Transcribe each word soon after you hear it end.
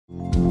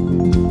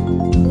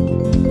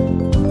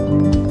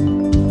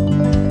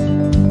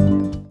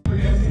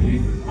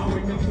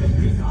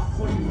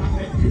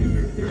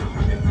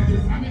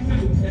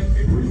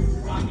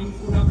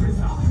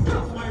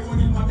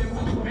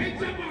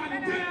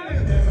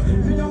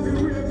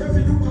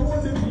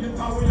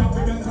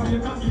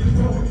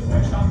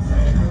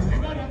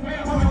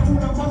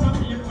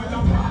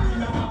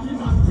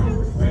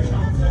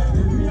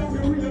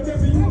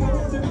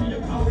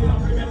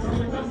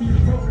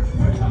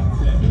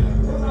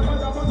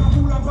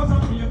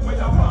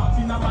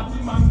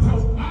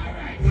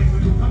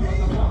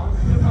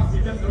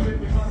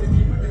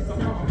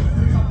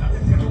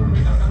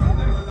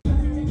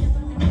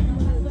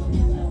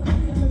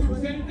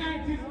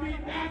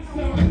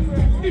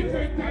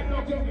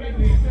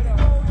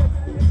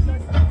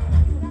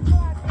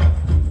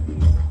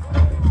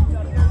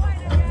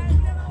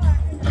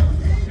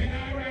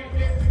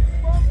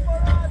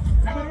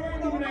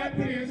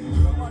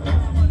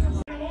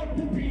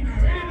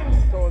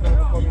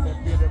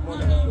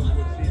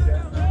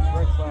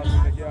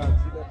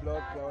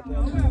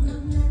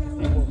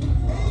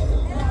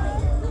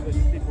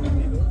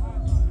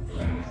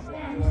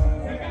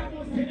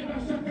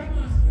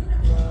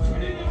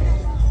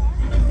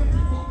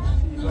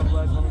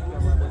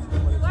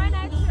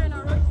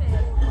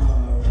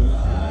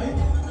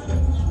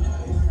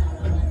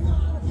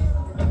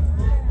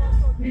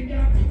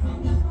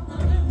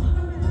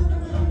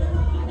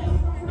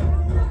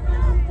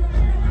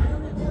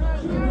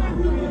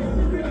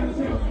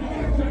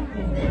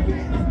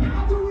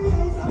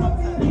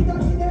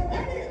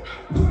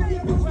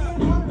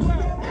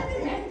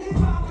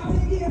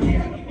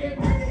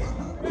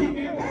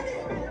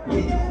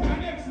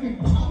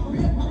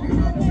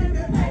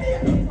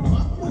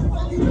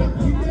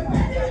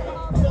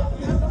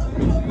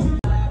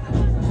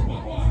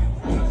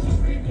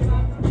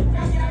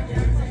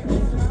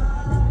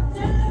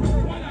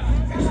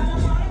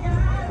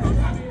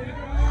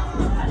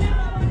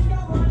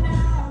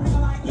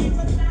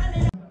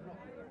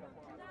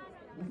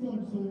See,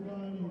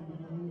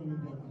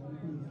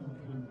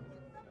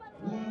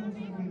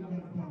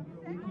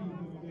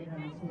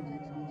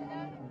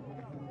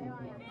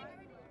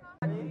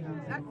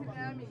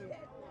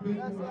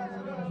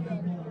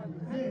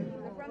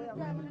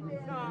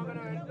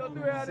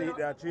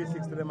 there are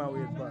 360 them and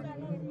wait for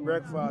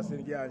breakfast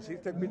in girl. She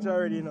take picture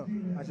already, you know,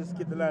 and she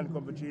skip the line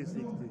come for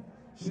 360.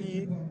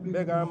 She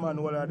beg her man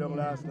hold her down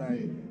last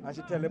night, and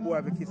she tell the boy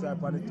to kiss her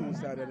on the two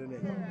sides of the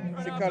neck.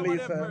 See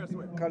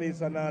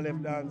Kalisa now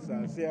left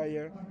dancer. See her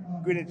here,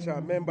 Greenwich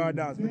member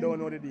dance, we don't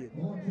know the date.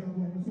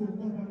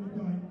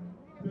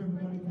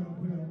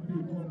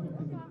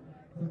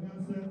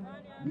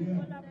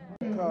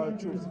 Call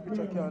Troops,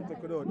 picture can't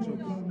take without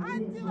Troops.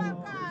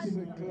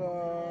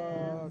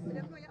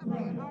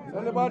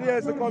 Anybody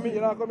else to come in?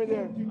 You're not coming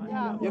there?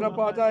 You're not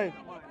part-time?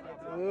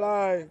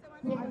 Lie.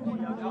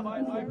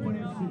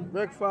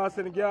 Breakfast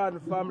in the garden,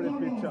 family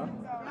picture.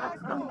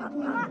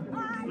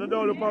 You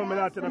don't look for me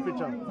not in the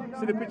picture.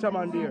 See the picture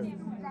man there.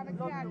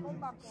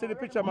 See the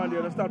picture man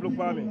there, don't stop looking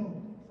for me.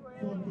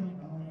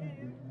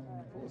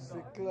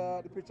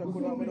 The picture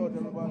could have without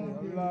everybody.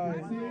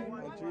 Lie.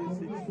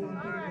 360.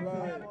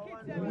 Lie.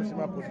 Push him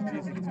up, push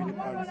 360 with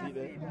the hand, see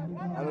there.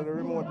 And the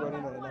remote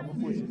running on,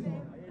 and push it.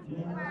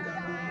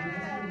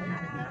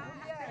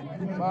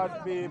 Bad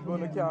people,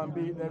 you can't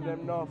beat them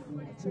enough.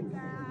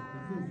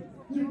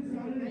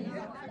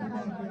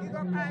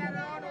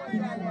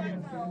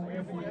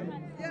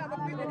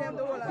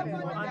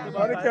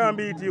 But they can't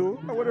beat you.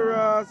 What a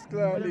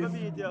rascal like this.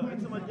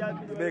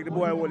 They beg the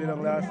boy hold it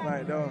on last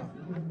night, though.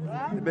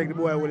 They beg the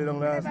boy hold it on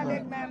last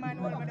night.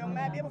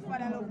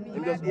 He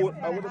just hold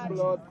out with the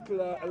blood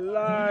clot.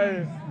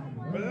 Lie.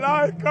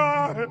 Lie,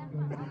 God.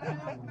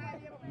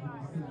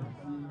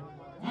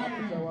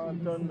 I want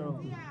to turn now.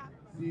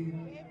 See,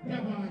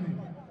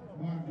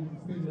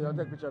 I'll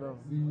take a picture now.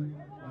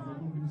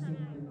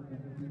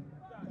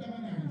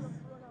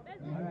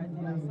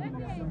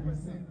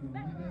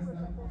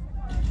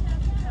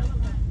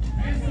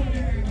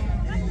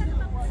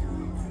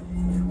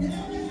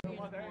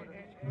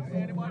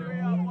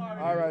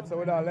 Alright, so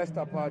with our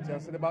Leicester party, I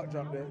see the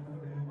backdrop there.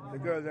 The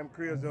girls them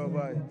crazy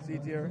over it. See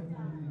it here?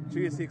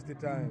 360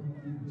 time.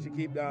 She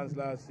keep dance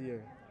last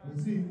year.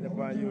 They're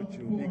on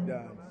YouTube, big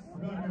dance.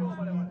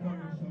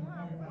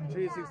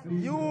 360.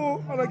 You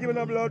are not giving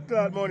them blood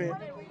clot money.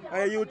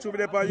 And YouTube,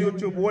 they're on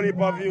YouTube, one heap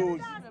of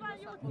views.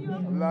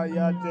 Lie, you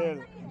tell.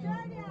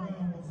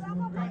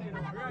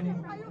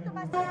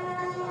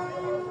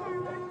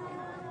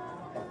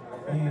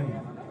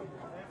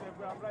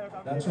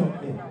 That's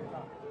okay.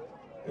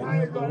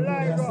 You go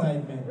lie,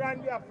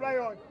 Randy, fly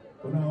out.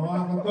 When I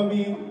walk and come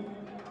in,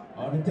 I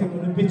want to take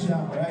on the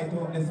picture right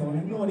out there, so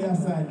you know the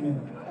assignment.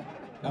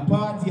 The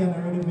party and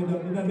already been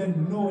done, you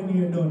don't know when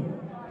you're done.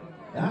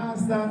 You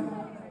understand?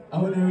 I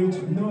want to reach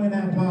knowing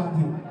that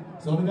party.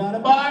 So we got a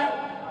bar.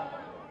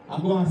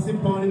 I'm going to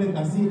sit down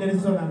and see the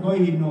sun and go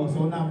eat now,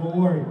 so not go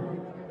worry.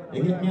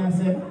 You get me? I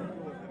say,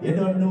 you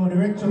don't know the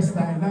retro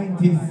style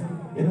 90s.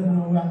 You don't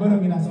know we're going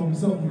to get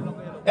something.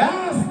 You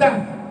understand?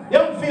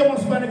 Young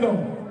famous man go.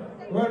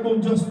 World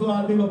Boom just go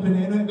all big up in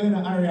there. You know going to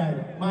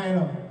arrive. My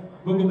love.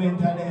 Go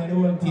mental there, the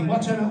whole team.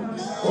 Watch it now.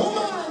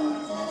 Woman!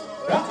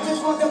 Rock this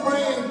for the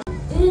brain.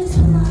 It's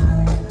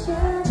my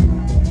journey.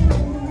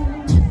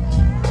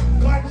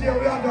 Last year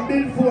we had the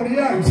bill for the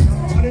years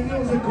and the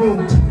music room.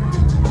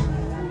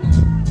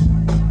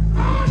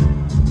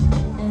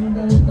 And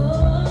the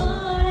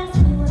Lord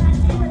asked me what I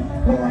did.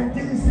 Oh, I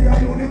didn't see how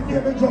you didn't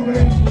give me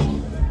juggling.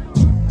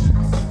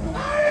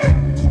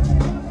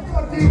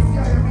 What did you see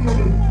how you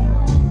did?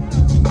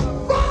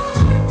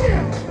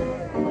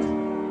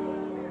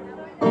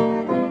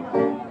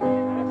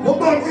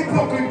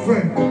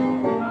 Friend.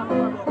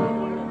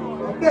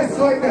 That's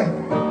like that.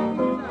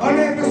 And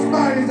every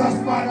smile is a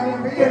smile, and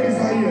every ear is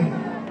a ear.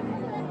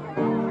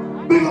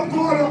 Big up to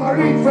all of my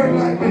real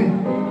friends like me.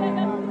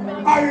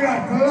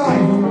 Alright, for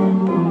life.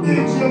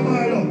 DJ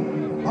Milo.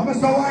 I'm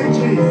Mr.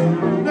 YG.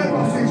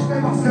 Never switch,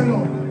 never sell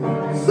out.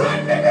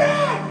 Sunday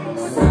there!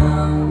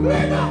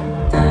 Later!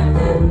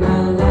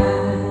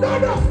 No,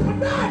 that's for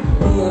that!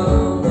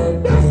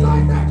 That's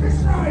like that,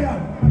 Israel.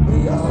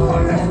 That's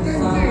all less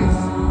than this.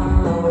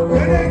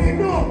 You didn't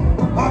know.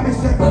 I'm a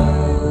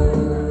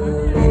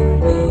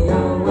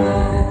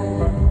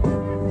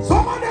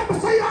some of them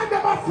say I'm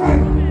my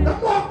friend. The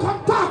more come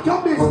talk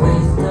your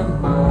business.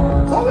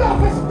 So we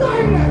have to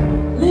style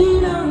them.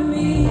 Lean on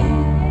me.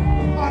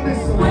 I'm a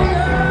strong.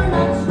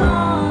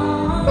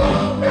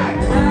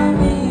 I'll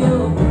be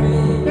your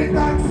friend. Big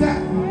dancer.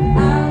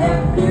 I'll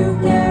help you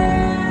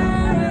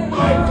carry. I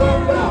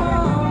come down.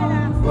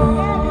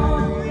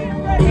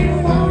 It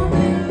won't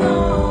be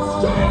long.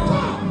 Straight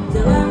up.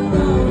 Till I'm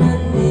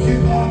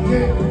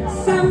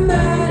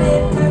somebody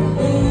to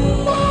me.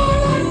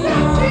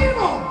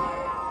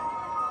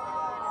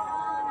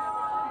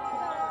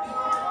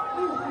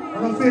 I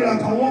don't feel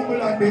like I won't be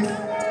like this.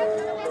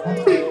 A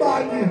big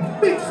ball game,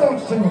 big sound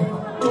singer.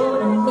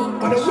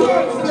 And the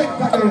world's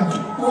spectacular.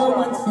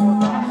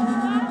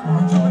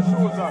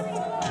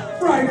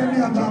 Friday Why them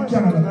here from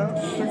Canada?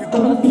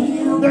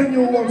 Then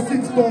you want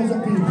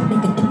 6,000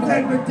 people.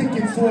 Every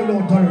ticket sold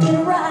out already.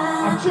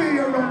 I'm 3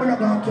 years around when I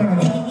go to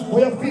Canada.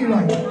 What you feel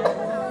like?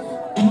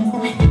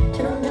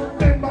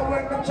 Remember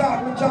when we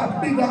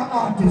chat bigger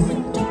artists.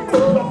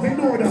 Nothing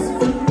know that.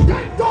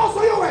 Then toss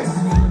for US.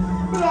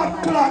 Blood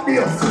clot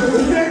deals.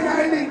 Then I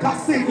link a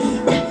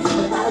 6.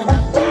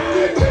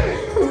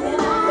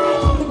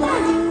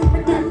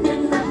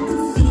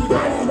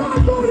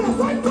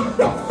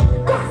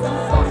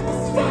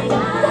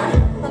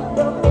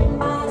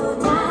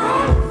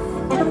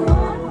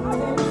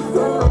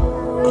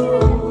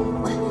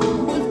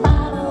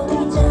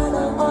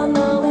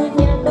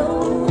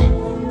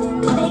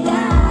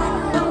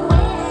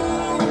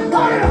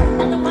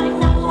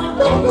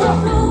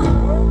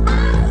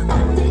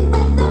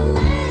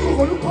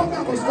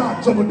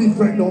 Some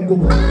different don't go.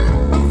 Run,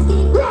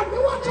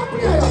 you watch up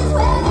here.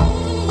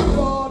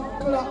 Blood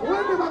clot.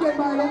 When did I get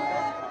my love?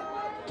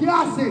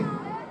 Cassie.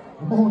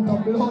 Amount of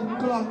blood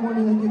clot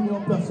money they give me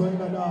up there so in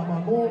the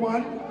man. Oh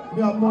man,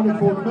 me have money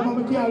for me.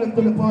 Remember me can't live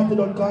till the party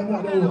done because me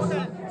have the host.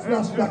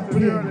 Slash that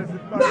plane.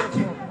 Knock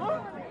it.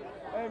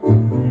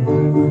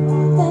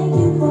 Thank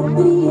you for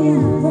being a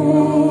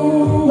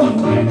friend. What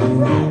kind of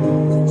friend?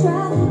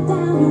 Travel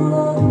down the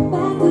road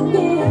back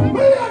again.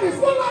 Million is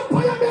one lamp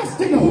for your best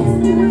thing now.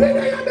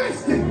 Video your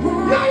best thing.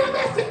 Yeah, your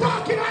best thing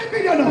talking on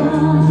video now.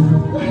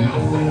 Where you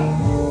say that?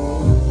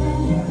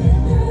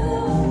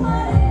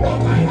 What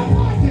kind of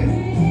party?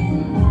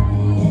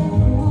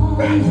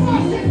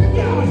 Breakfast in the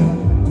yard.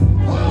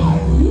 Oh,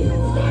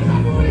 stand up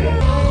for me.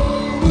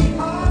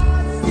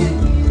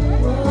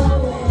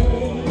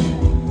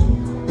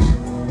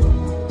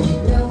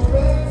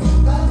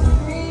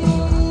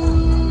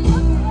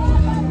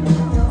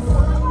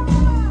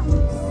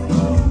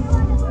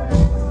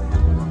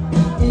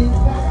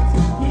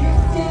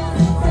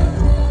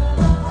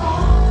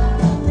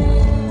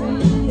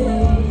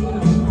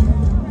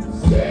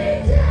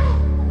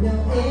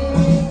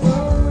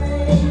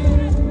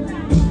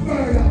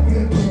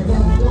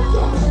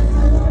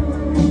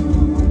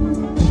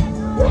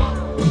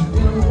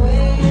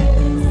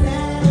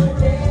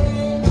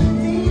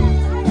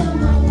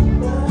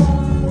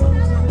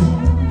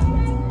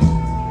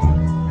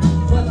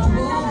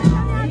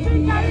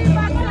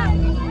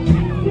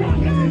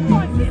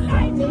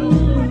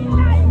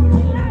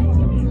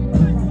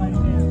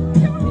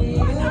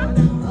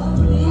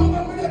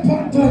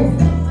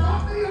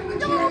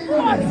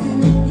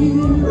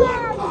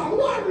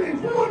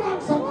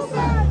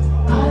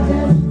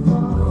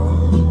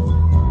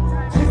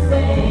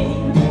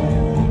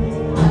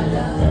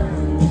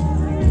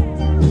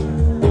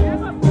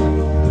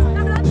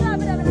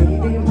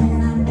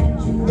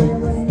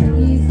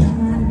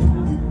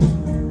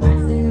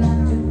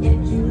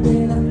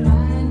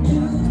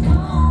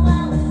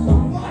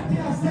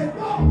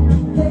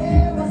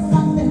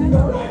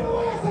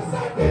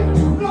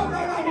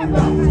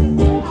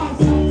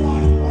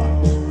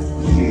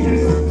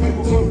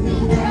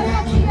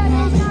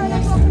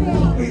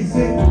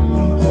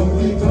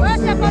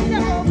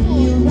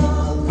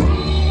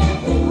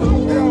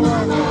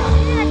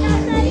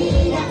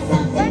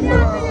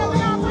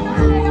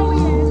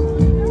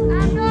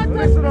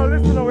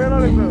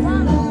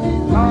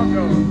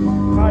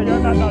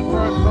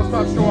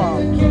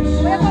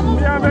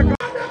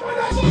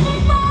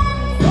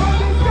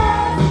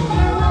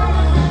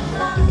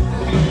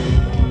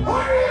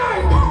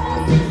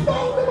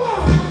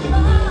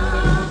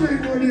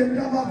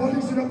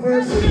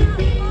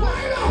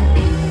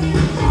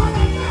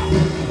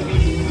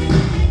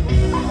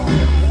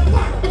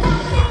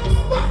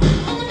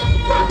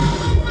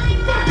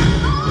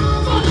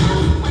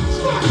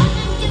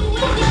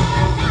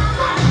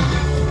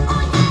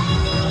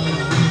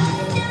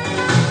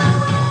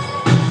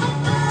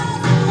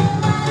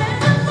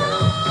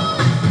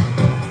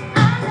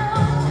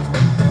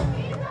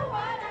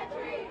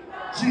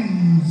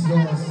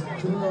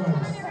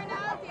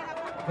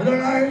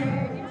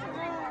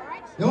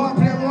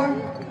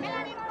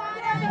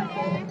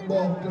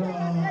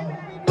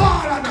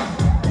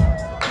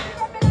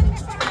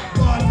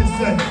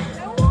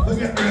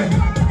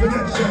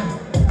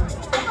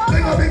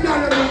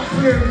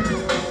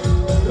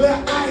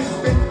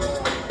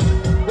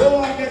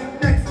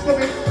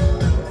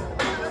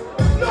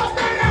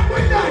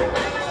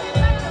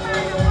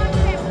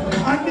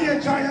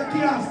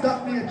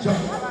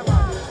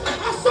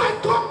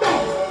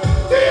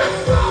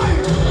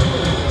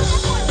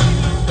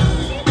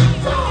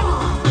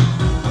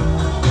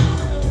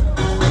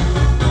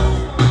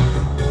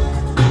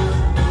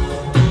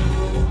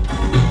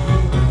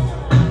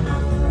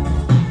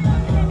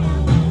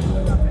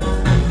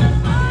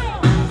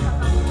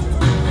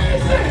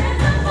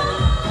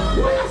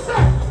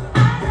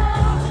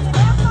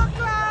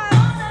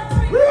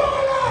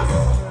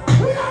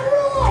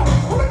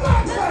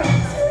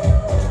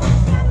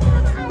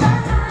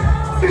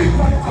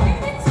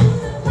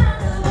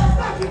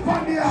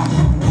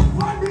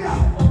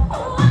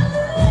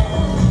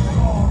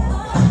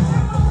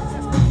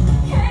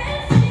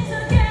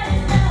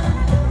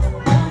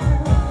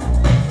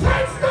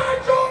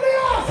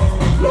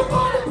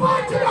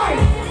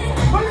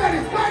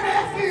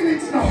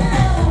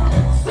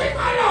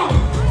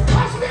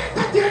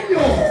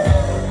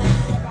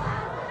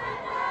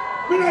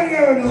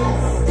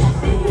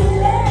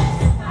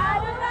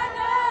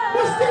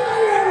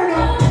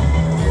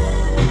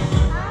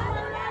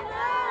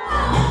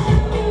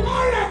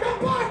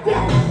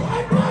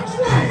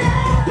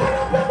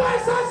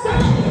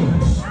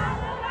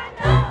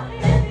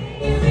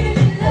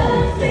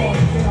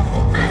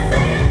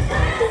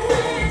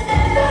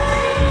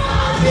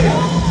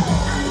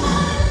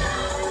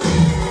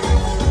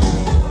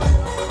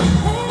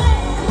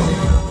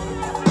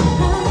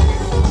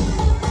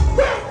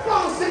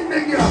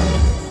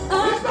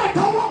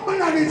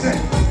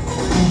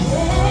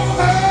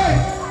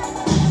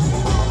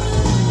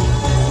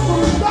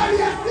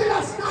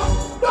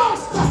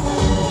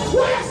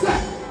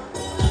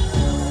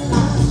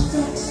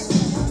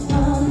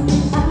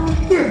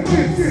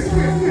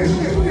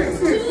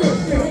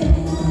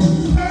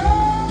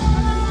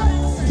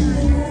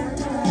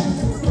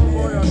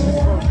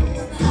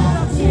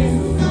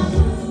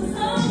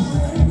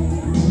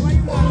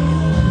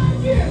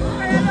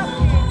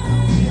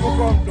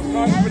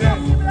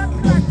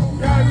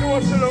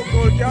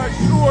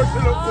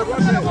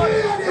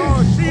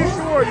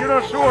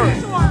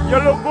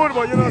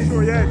 but you're not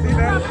sure. Yeah, see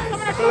that?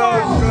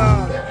 Blood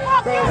clot.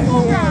 Come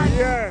on,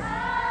 yeah.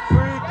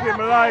 Freaky, I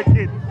like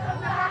it.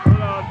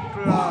 Blood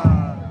clot.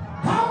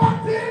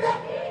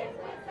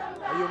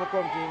 Are you gonna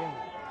come to me?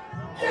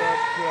 Blood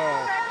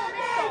clot.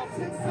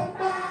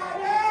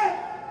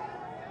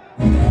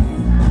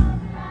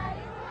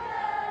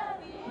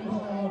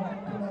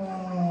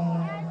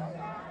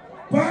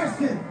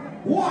 Person,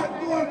 what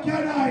more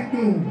can I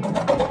do?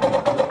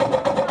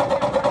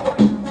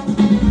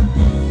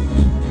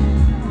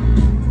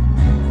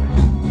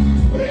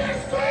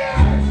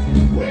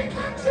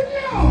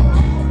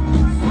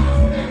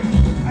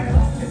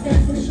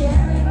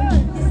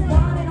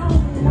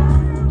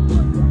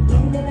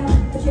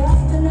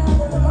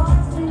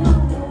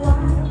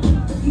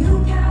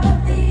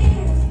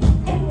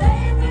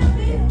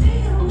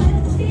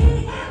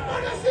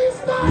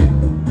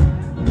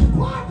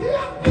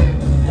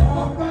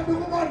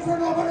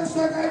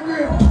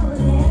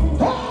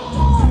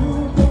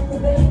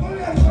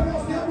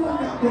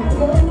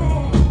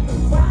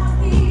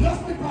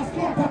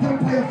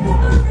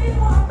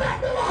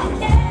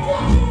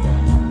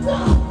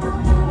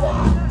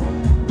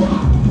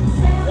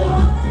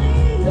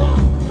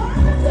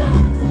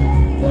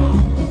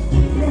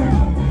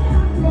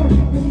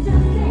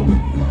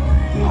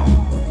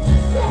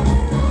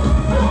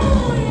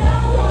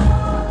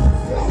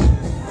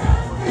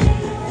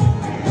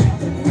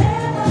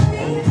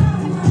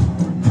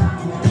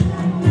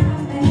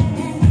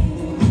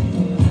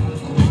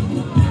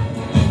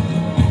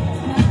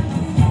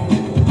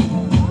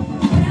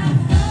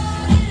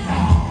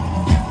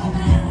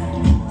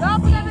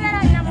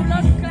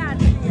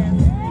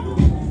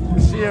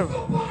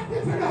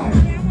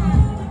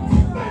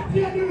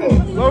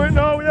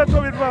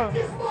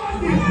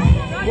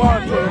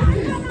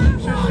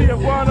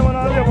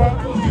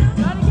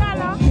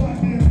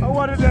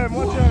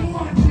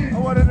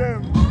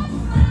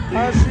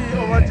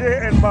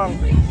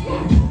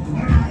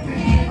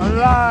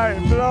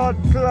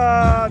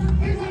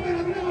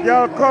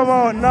 Yo, come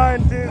on,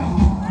 90s,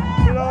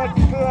 blood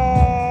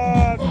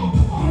clot,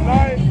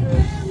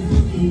 90s.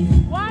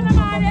 One of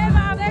my neighbors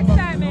have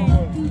excitement.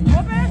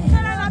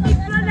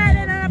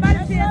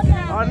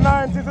 And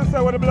 90s is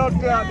say with the blood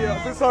clot there.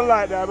 See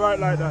sunlight there, bright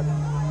like that.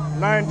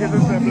 90s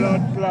is say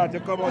blood clot. You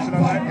come out in a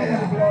light, come out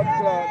the blood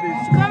clot.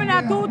 This. Coming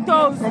at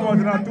 2000. Come out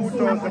in a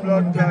 2000, the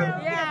blood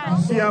clot. Yeah.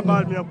 She a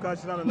bad me up because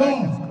she's not a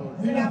 90s clothes.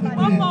 I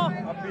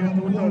pay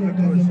 2,000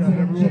 clothes, she had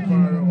them rope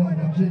her up.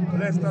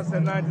 Lester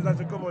said 90s that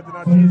she come out in a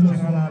cheese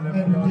chicken and all them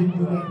blood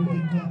clot.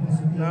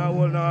 Now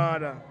hold no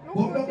order.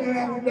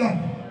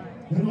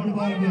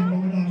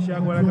 She a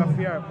go like a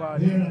fair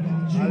party. A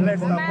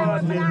Lester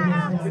party.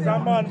 It's a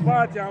man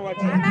party and watch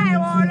her.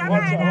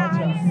 Watch her, watch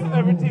her.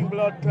 Everything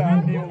blood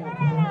clot new.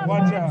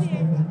 Watch her.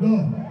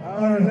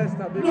 Alright,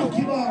 Lester, big up.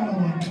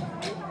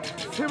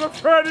 See my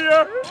friend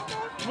here?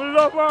 We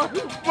love her.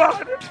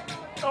 Bad.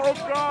 Oh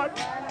God.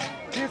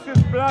 This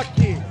is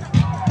Blackie.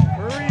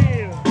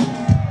 Real.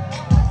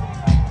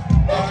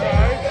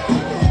 Alright.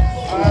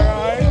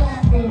 Alright.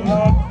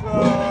 Blood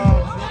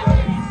clot.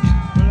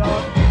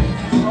 Blood.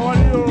 How are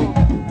you?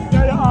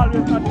 Yeah, you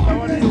always at it. How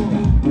are you?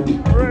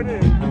 Ready?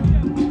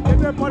 Get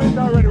them on it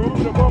already. We're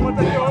going to go and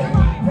take you out.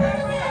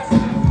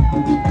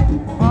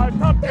 Alright,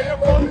 top get your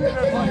phone in the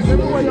body.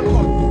 Everywhere you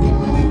come.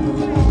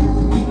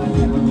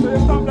 So you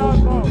stop down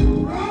now.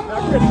 Now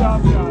get down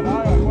here.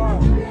 Alright, wow.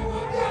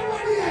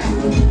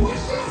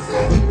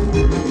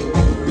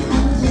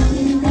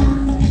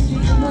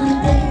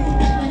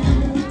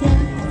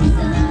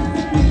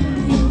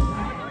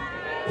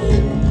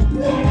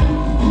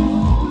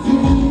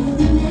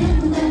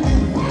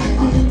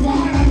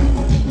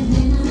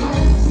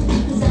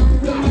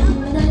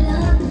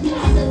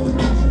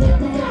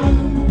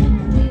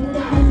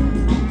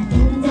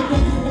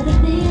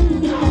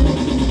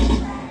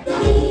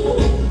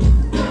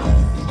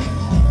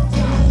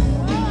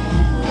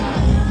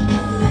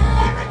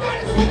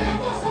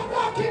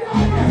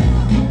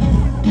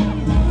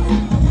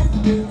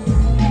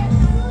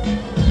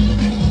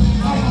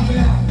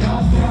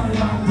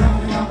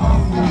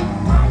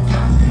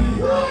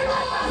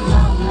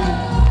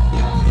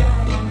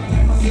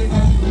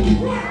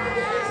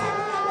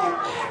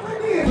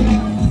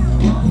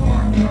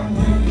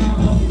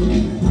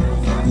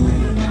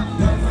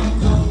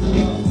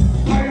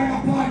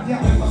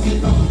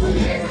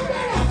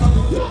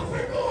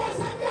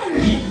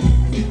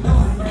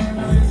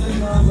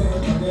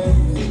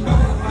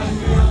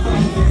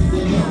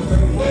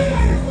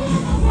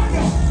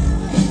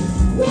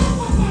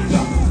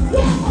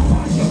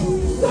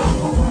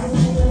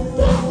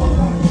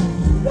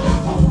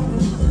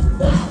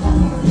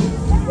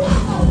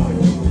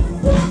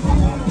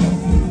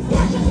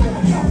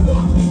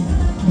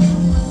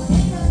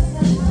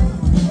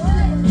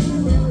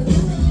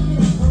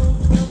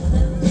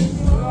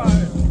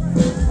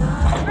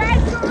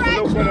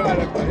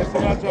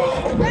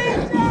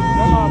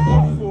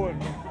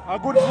 A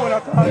good phone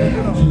at all,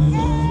 you know.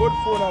 Good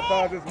phone at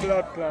all, this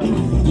blood clot.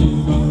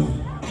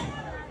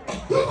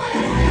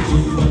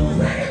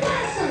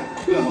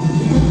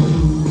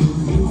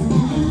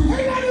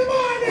 Hey,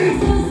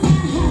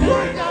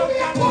 Right now we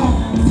are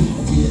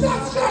going.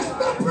 That's just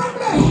the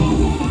problem.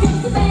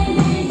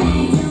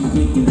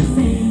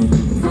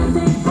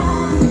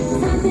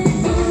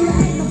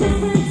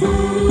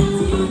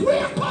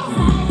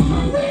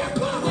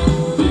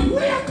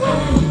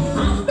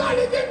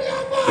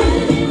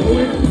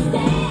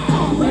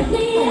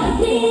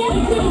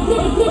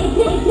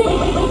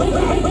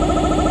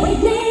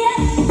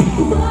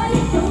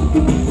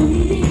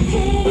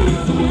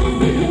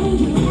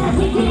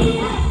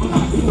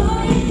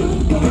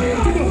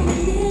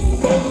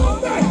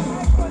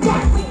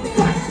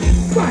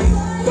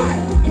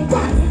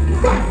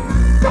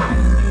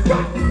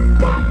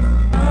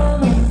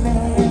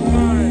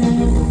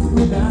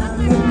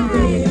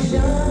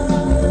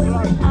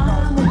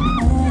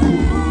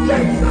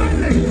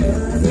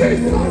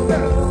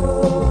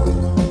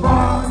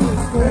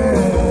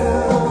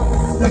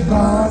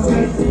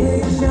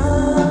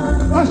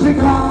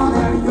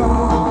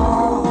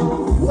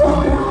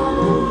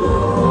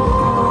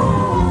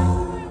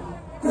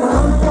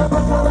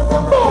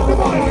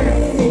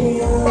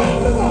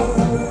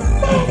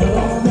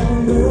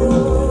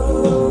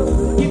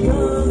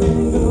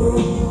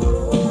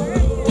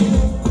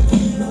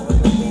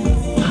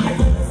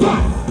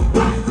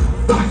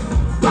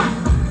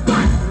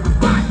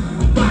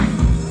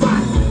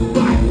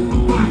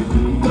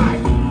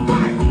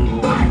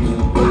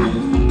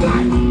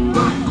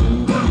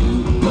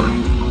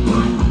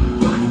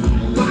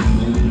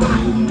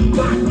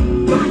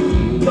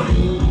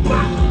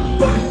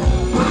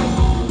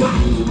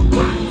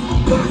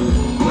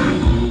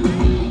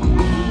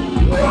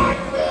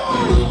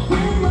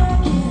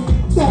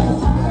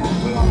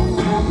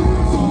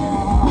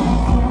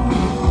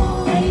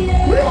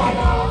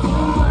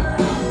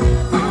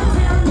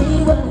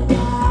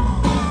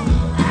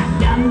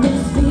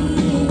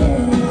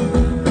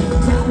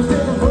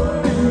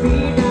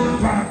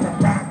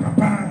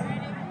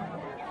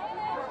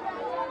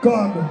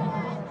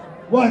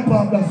 Wipe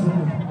off that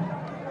room.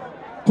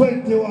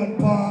 21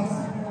 past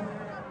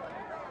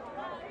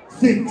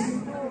 6.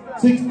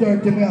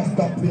 6:30 me I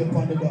stop play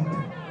upon the dot.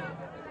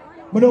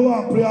 I don't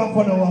want to play half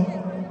an hour.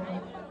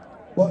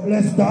 But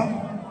Lester,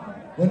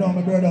 you know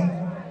my brother.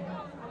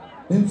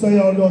 Him say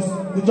you just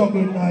the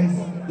juggling nice,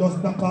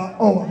 just knock an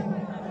hour.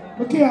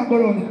 I can't go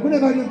on it. I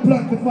never even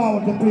plan to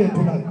forward to play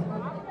tonight.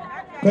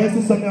 Because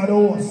you see me are the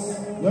host.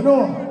 You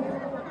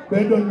know?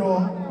 They don't know.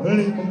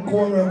 Really, my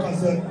co-worker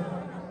said.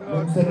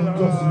 Them said them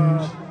just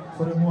reach,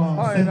 so them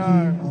want Seti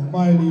and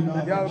Miley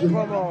now, Jim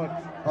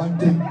and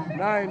Tim.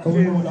 So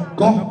we know that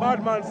go. The bad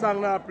man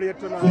song now play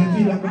tonight. So you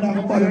feel like we not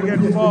going to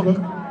play fucked.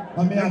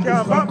 And me and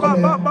this one come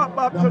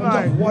here,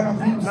 tonight. Just one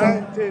of him song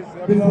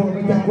before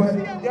we take away.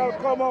 Y'all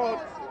come out.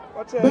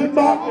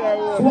 Remember,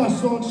 Swash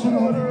Road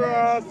Shella.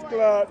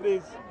 Rascal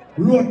this.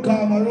 Road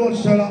Karma, Road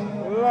Shella.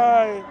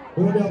 Lie.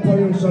 Where the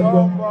operation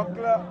go?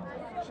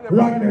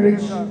 Rodney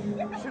Rich.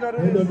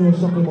 They don't know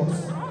Shuckle Bus.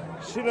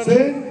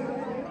 See?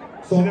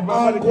 So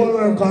all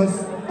co-workers,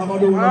 I'm going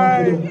to do what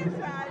I'm going to do.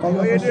 Because we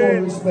have to show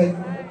respect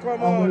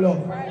and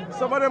love.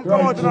 Some of them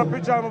come out in a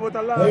picture about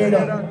a lot. I hear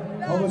that.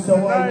 I'm going to say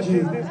YG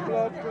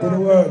to the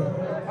world.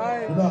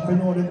 You don't have to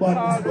know the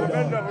badness going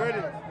on.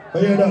 I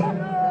hear that.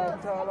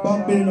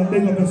 Back being a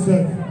big up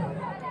yourself.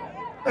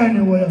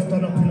 Anyway, you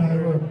stand up in the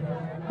road.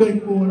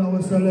 Big old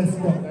our Celeste.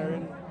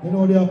 You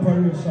know the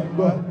operation.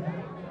 Go.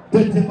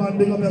 Tell him and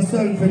big up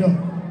yourself, you know.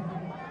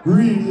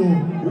 Real you,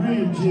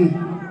 real G.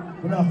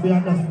 You have to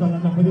understand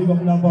and have to big up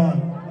the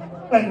band.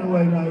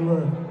 Anyway, in the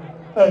world.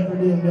 Every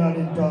day we are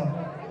in talk.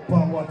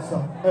 On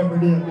WhatsApp. Every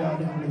day we are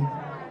in play.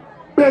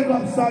 Big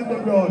up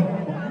Sunday Brown.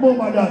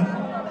 Mama Dan.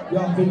 You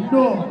have to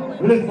know,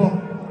 live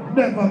up,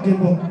 never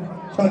give up.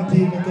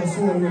 Continue to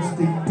soul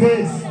resting.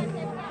 Peace.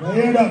 You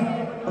hear that?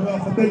 And we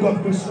have to big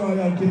up Chris Royal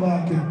and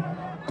Kibaki.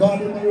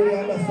 God in the really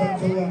understand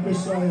so we have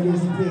Chris Royal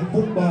used to play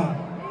football.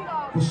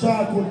 The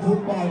Shortwood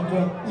Football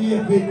Club,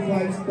 8 big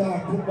 5-star,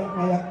 put that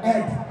on your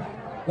head.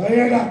 You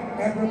hear that?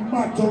 Every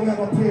match we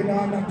ever play now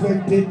under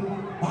 20, an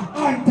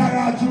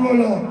entourage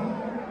roll out.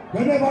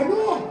 You never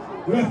know.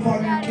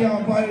 Referee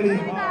can't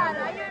violate.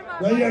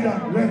 You hear that?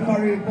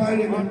 Referee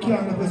violate and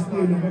can't have a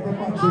stadium every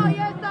match we win.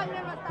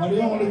 And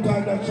the only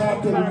time that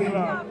Shortwood win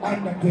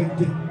under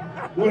 20,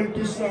 when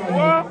this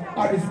round,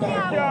 at the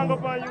start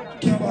form,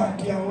 keep on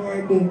can't worry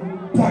about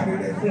party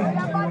the flag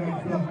and the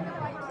flag.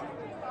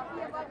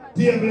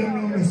 Table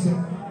them listen.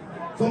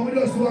 So we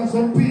just want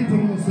some people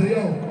who say,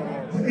 yo,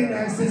 in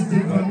our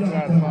system for long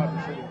time.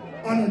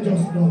 And I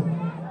just know.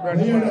 You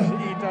hear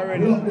that?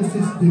 Love the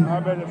system.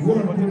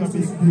 Work with the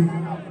system.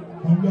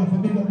 And we have to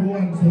big up the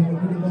ones who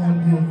put the ball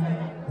here.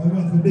 And we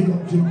have to big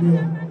up Jim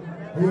Brown.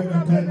 You hear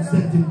that time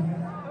setting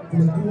for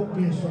the Court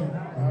Nation.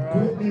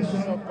 Court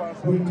Nation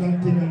will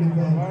continue to live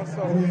on.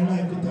 And we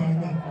like the time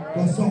now.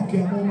 Because some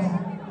care mama.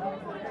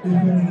 They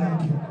very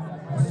like you.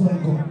 And so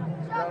go.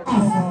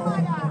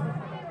 Awesome.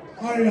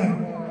 Alright,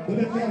 so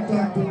let me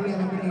talk to you,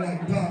 I'm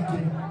like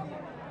talking.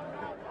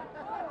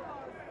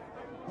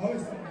 How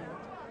is that?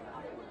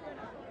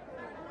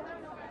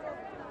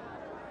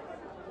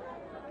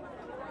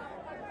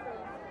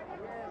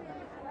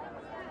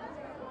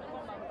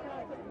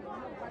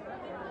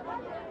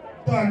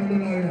 time in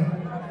the area.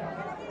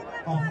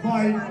 At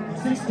 5,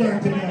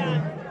 6:30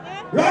 now.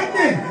 Right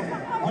there!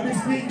 On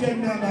this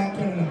weekend now, I'm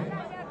telling you.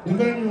 The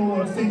venue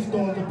holds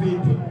 6,000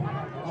 people.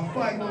 At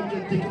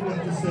 500 tickets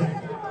left to sell.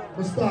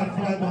 We start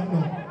flying back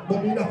now. But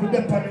we have to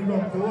dip on the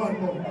ground for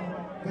 1 month.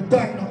 We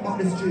tighten up on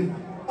the street.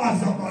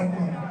 As a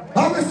madman.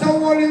 I'm Mr.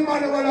 Holy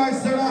Manuel I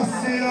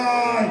Selassie.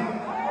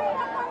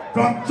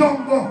 From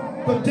Jungle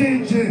to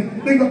TG.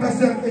 Big up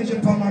yourself,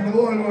 Agent Palm and the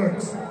whole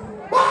works.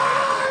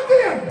 Man,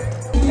 dear!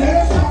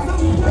 Yes,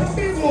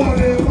 big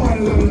Holy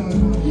Manuel.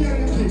 Hear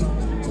the king.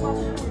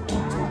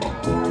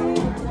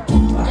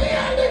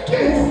 Hear the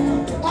king.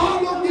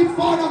 All of the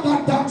father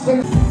got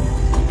dancing.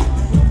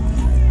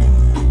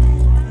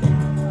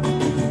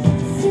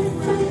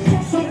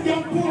 Some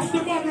young post the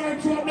man right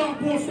from now,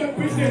 post them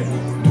business.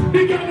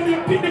 The young and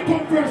your pin the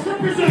converse,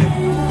 represent.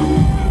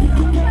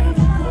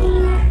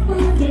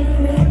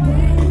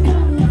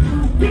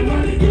 Get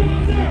on the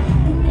ground there.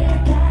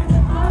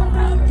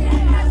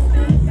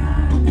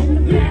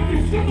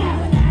 Ladies, come on.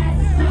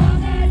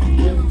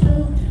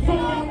 Come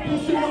on,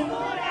 push it up.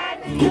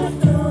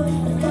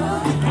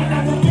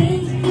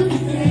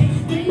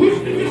 Who's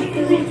the young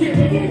and root here?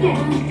 Come on.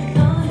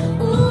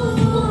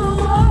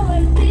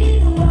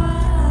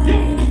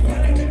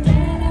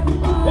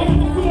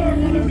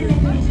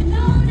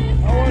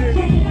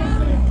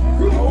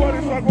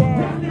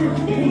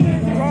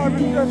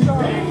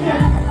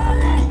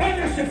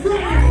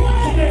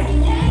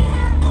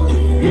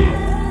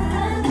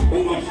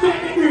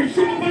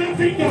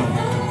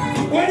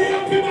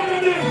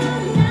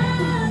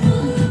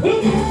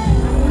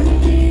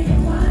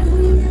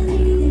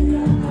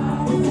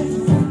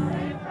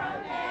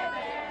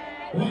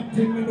 One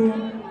thing we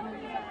know,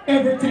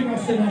 everything I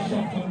said I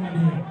shot from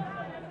here.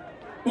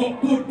 But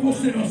good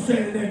pussy no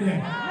sell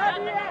there.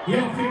 You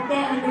have to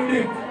buy the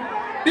dick.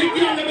 The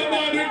girl never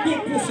buy the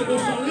good pussy, but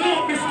so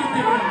love this to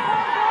them.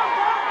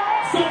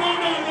 Someone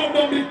now rub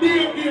down the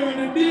deer gear and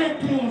the deer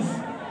clothes.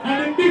 And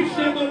the bitch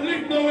never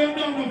live nowhere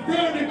down the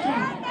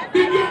furniture.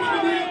 The girl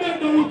never lay down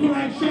the look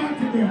like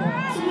shorty girl.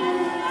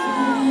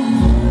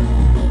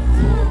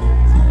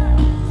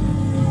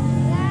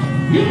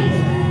 Yeah.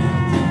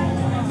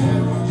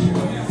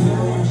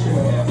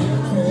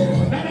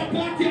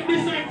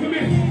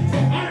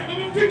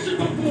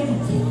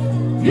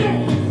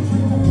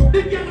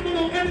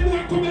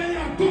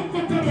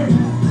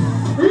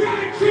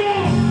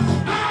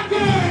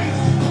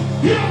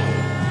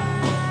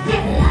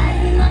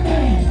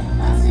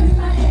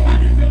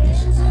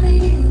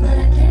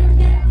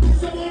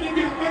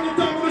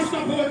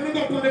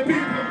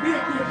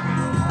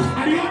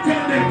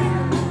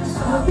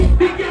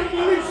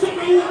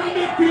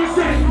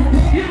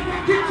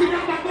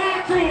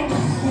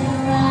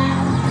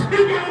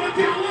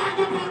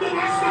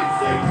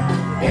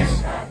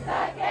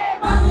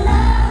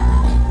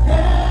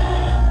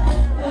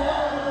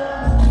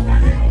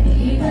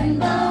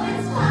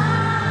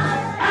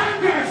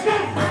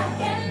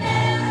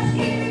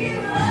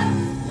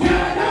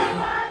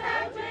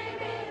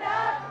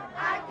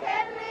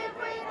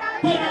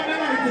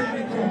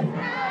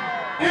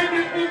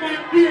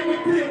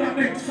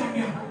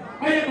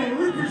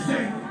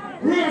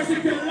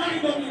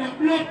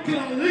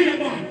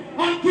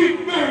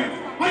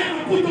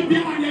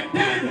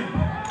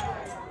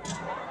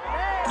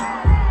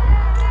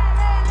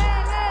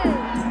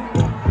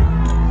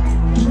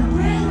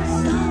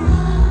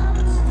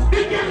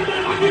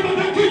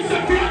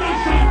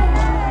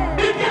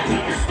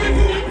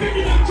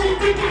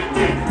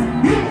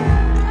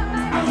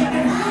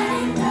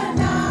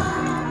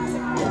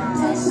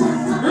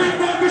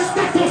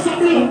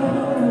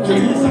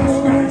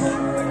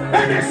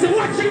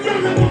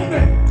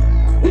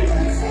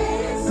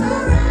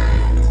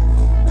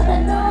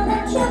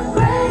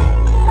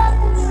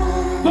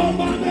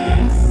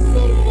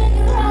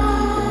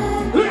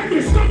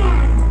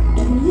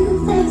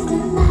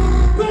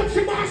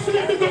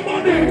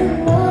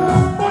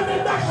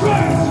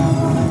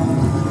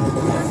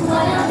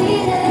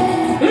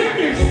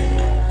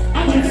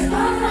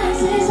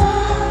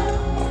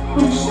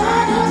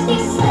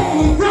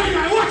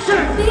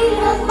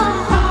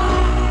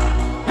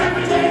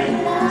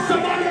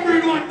 Somebody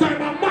bring one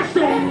time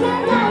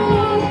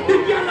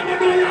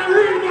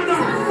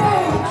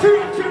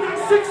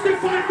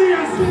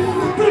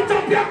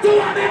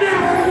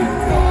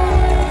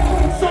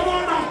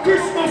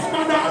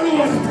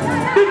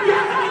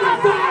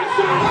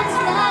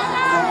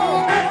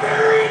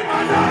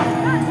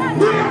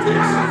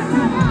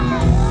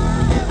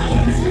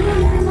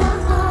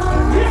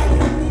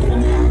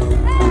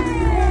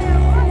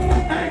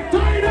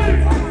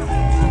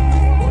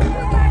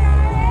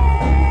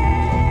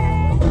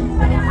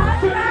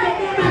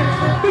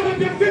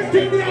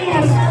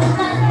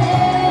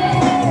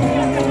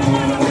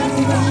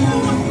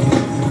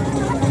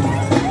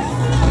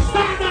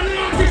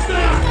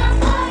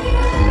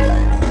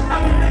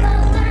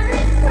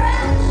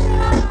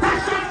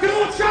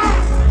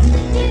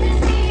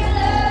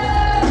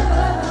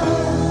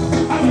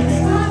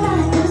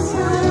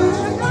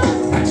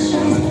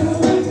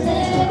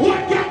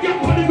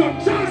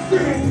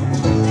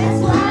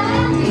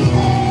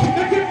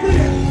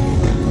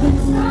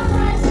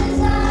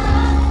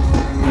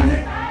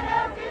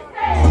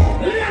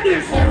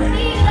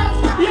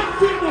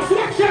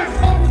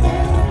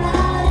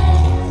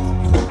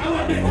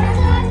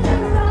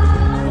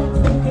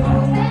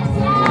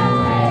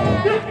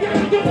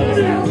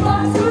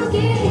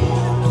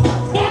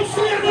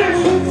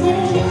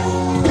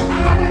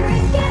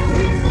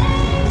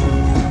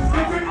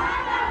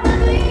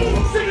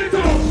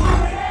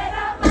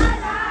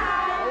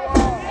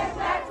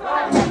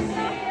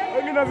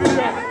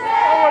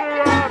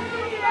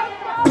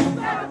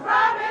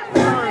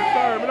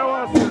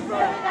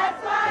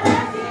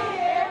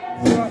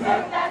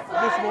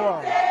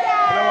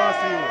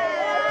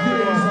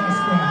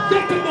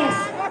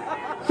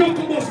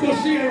Succubus go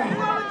share.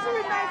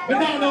 But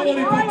now no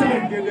only for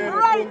time.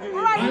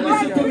 And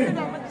listen to me.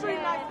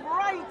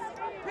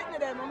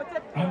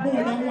 And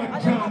more than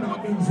one genre of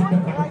music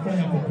that I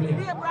can play.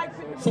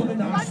 So the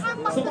dance.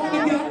 So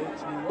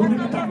when you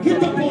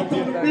get up out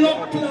of blood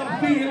clot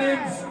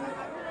feelings.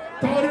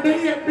 Down in the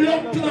ear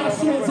blood clot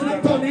souls in the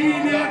tongue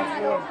idiot.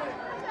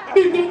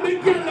 Big up the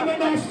girl that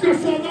don't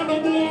stress out on the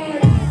boy.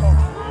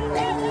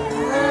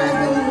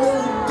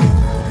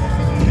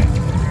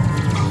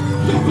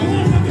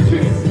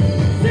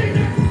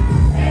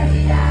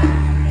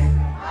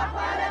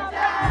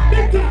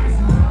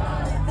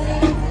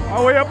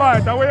 Away your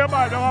bite, don't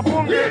a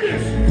pungi.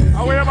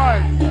 Away your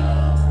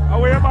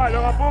bite,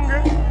 don't a pungi.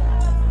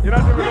 You're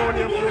not even going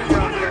to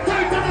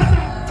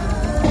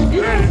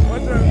ready,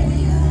 what's that?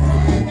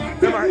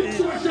 Never eat.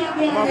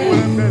 My boy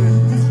and belly.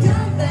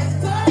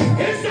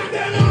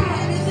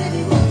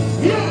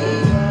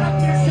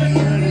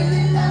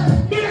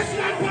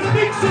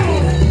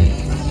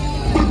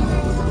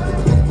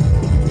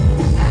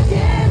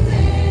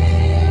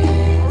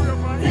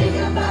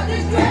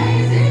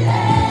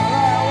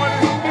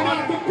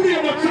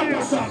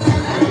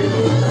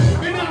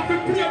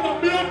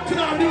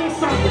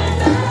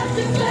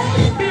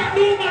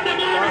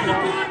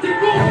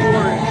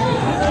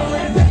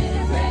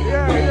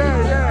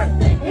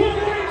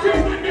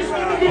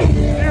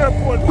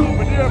 Airport.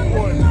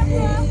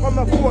 From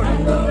the phone.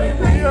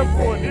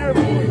 Airport.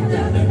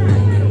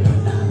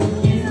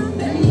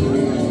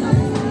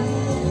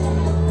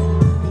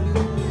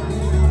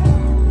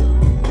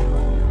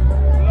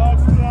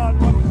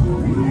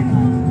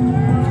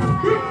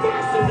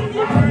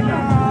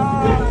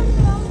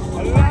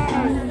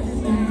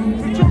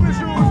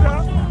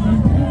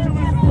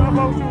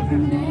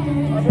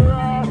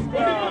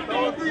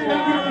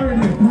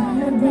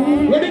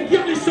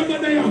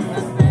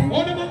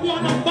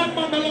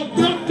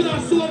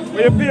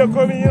 You pay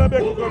come in, you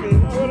beg come in.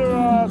 What a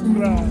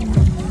rascal.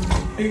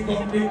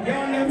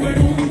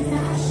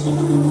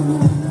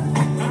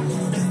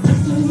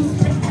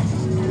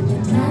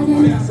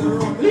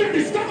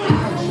 Ladies, come on.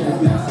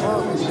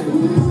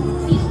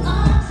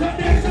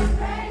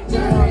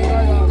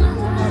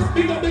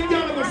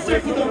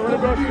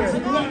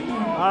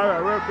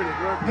 Alright, work with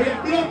it.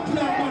 Blood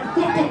clot man,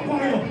 fuck up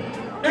for you.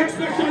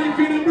 Especially if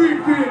you're in the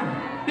briefing.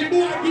 The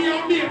boy give you a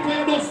make for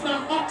you does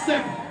not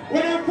accept.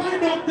 When I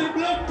find out the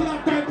blood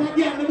clot type of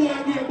girl, the boy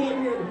give you a bad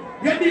word.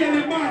 You're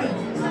nearly mad.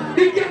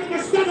 The girl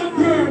must stand up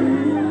firm.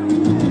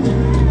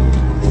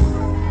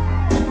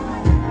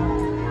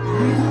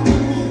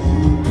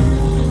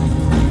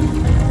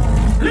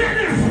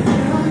 Ladies!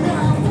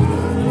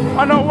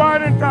 On a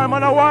whining time. I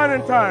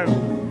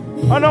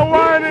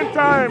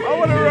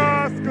want a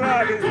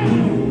rascal.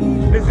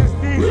 This is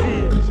DC.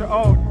 Shout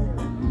out.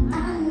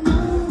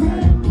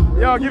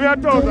 Yo, give me a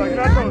 1,000.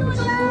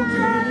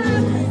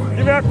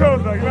 Give me a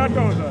 1,000.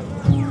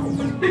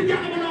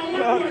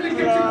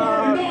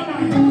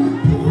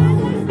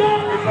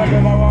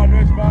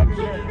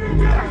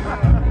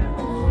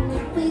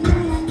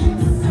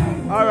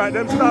 Alright,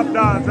 them stop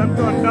dance. Them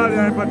turn down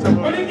here in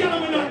Pachamama. But the girl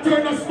will not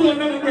turn a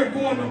stone and break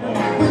one no more.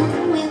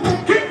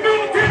 Keep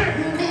moving!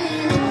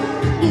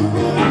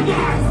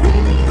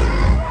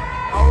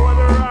 I want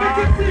to ride.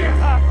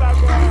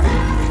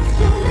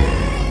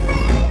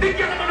 The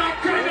girl will not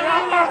turn the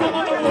last one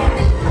on the wall.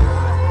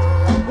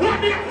 What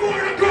do you for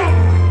to go?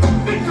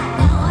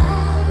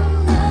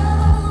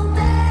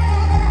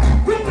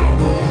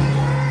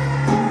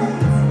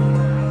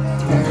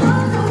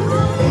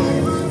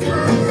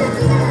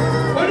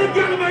 When the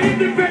girl will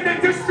independent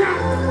to strap.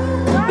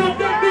 Don't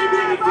that be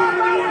really fun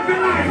in our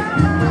life.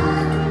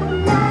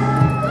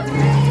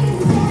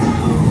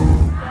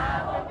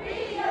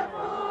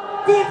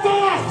 Fool for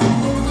us.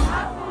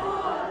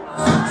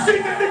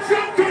 Sing at the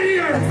drum to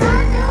here.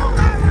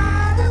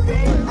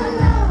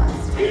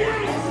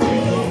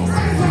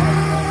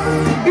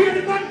 Hear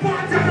the man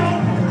part you know.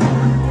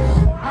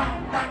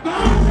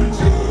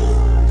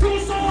 True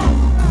song.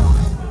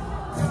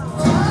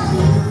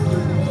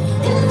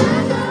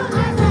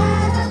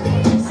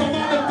 Some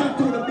of them took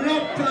to the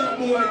blood clot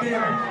boy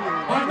there.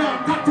 And now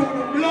cut to the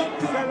blood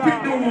clot pick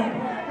the one.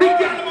 The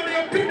girl when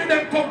they pick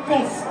them come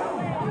first.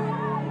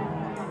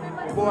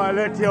 Boy,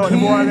 let you out.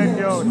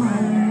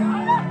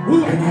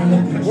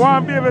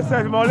 One baby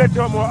said, I'll let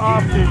you out more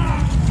often.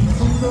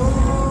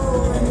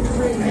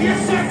 Yes,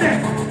 sir.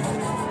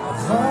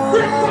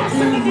 Breakfast in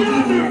the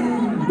building.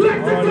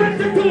 Let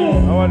the go. I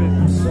want it.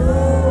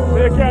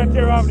 They can't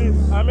tear off this.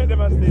 I make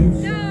them a stage.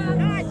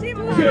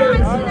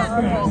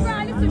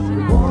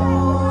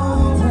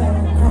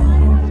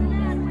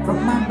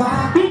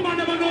 You man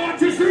never know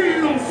what is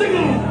real now. Sing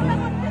on.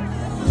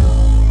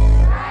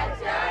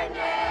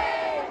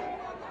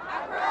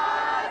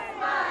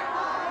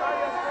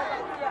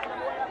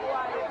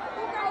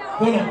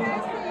 Hold on.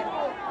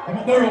 I'm going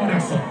to go around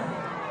that song.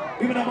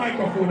 Even a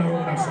microphone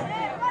around that song.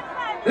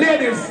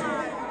 Ladies,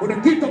 with a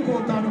hit up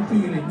out on the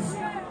feelings.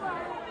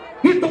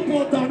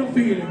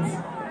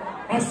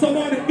 And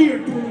somebody here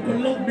too who can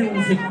love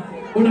music.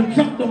 With a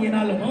drop down in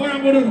all of them. What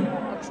I'm going to do?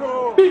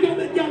 True. Big up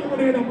the girl over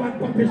there, the man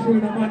puppy show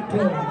in the man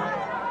club.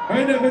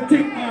 I never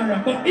think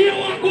alright, but here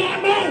what go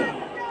on now.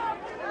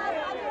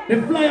 The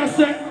flyer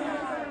said,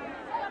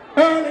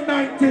 early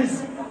 90s,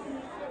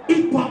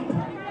 hip-hop,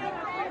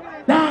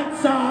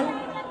 dancehall,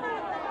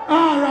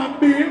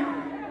 R&B,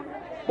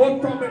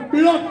 but from the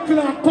blood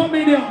clot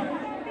coming here,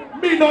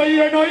 me no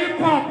hear no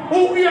hip-hop.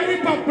 Who hear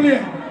hip-hop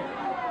play?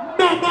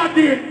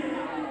 Nobody.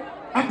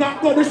 I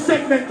got to go the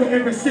segment to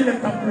every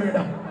selector,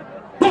 brother.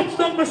 Touch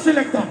down the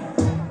selector.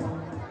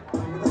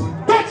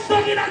 Touch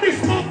down in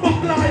this mumbo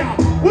flyer.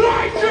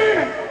 YG!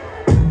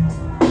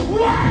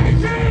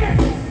 YG!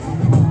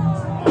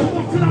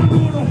 Oh, flag on.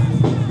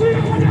 We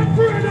are what you're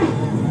afraid of.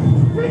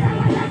 We are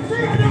what you're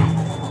afraid of.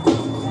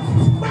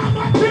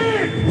 Mama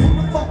Team!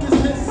 What the fuck is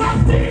this?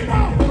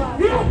 Martino!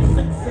 You!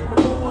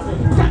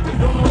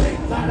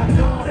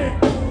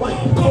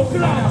 Mumbo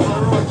flyer.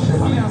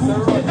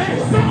 Hey,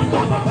 sound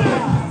over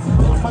there!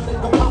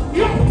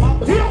 Yo!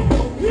 Yo!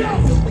 Yo!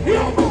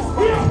 Yo!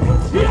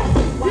 Yo!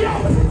 Yo!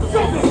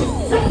 Sugar!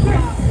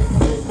 Sugar!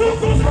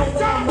 Sugar!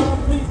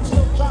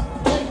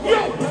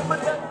 Yo!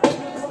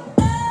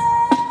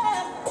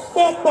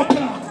 Bomba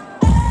clap!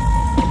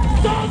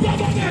 Sound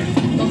over there!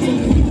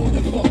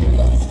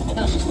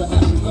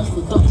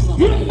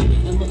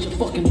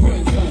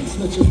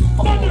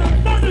 Mother!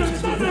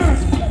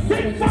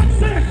 Big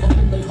fancy!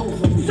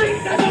 Sing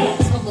that out!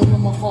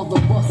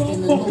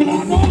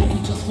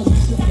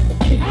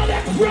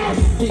 Alex Ross!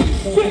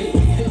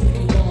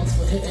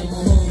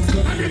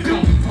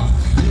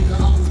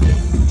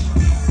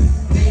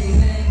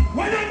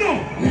 Why don't know?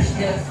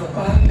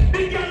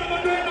 Big girl over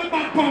there in the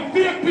back of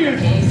fake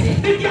page.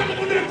 Big girl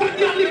over there for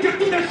the only get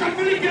to the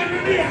shuffle again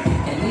in there.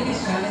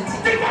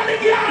 The money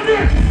girl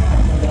there.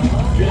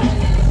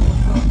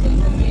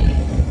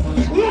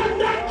 Run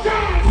that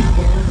chance.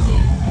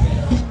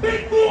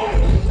 Big boy.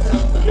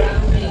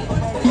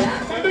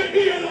 And the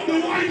ear of the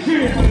white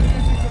shit.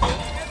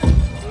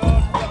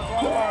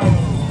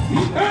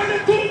 Early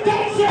 2000.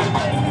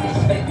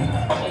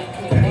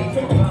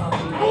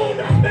 Oh,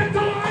 that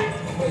better life.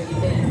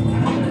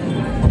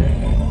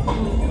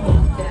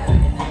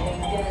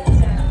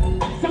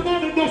 Some of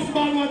the dust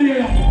man were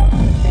there.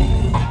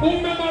 Who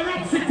remember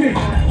Rock City?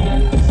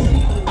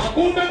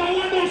 Who remember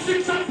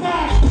 106 and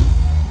Park?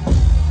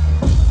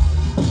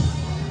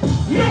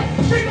 Yeah,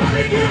 big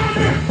money get on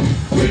there.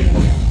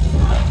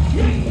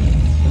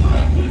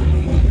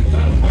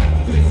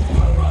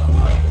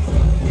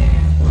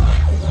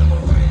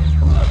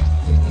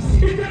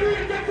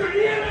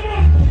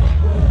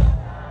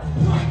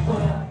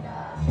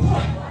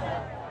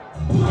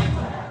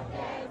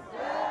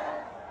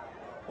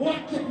 What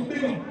took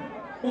big up?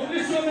 But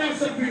this one else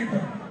some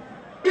people.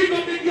 Big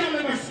up the girl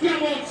and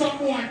scam out some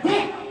boy. Go!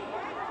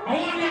 I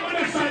want the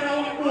other side, I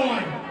want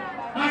boy.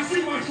 I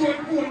see my short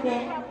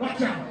football.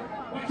 Watch out.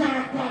 Watch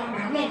out, call me. I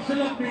love she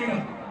love me.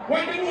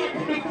 When the boy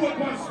put the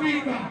football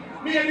speaker,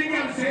 me and the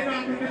girl say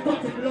that in the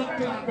touch of the love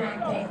club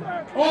grandpa.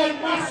 All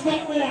masked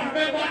up boy.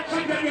 Remember,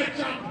 check the red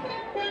champ.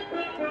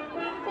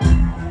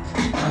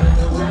 I don't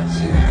know what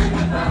you think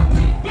about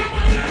me.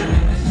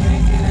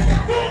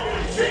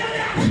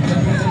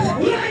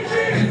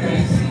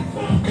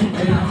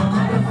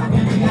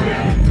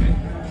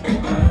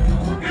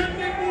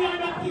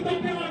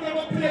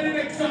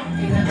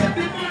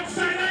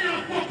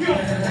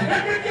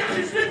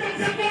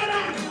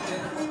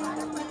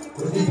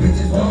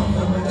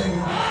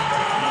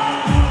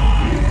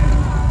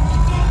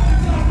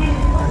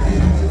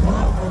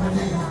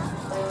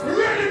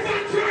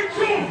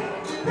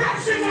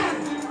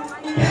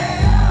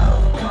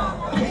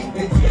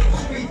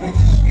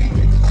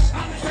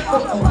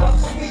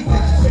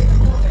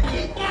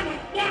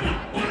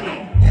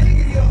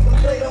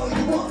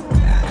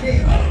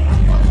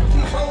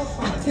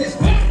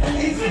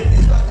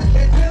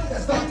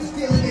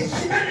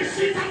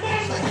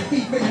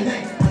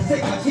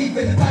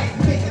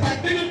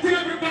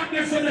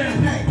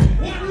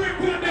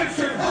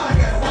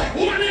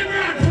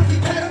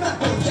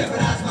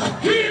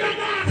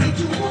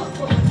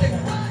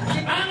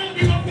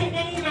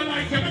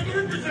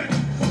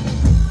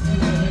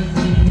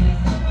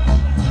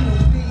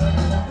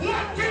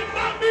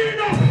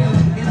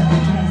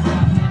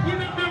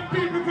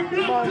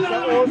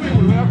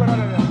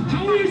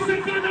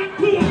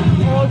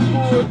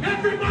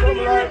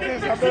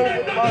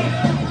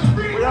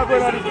 We are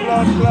going to this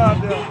last club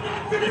there.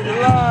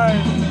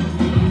 Live.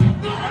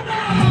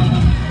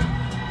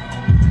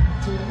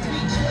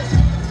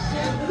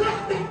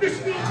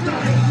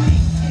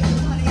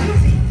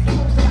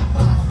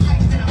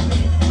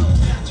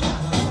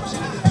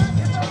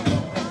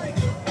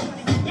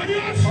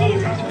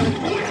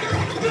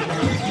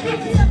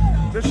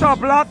 The shop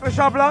block, the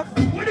shop block.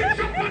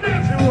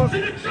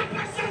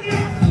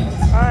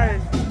 Aye.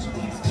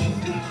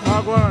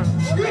 Mark one.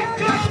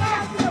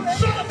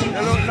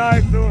 They look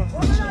nice too.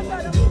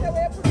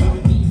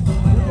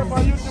 Look up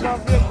on YouTube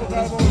and Facebook,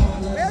 Albo.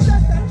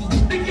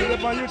 Look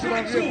up on YouTube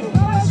and Facebook.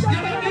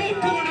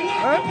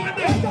 Eh?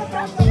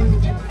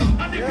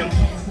 Yeah.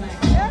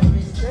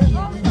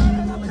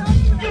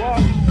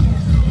 What?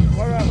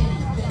 What else?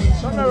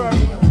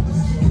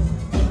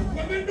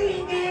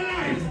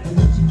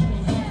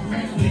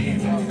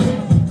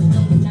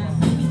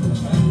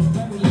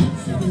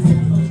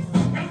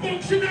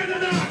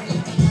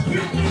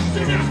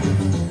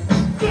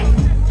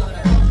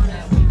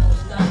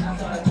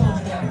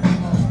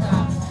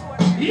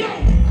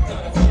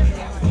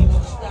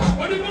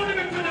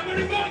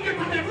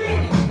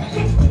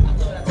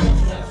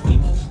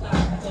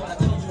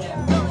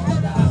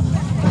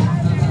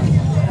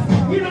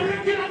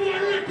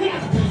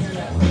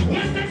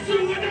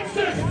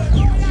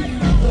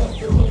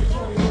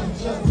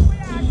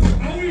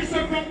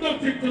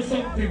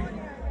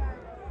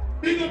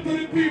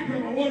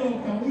 people who want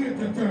out and wait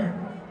to turn.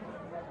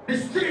 The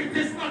street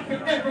is not for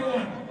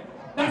everyone.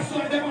 That's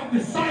why they have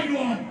the side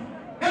one.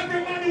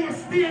 Everybody will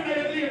stay in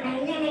their lane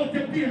and one out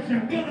the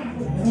patient. Go on.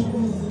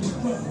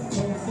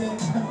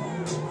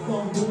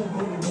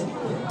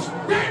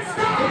 Let's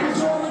start!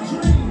 It's all a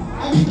dream.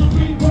 I need to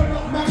read Word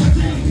Up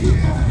magazine.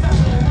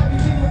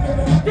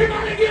 Get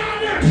on the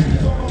gear.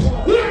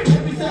 Look!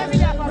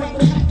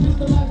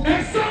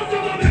 And sounds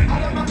of it.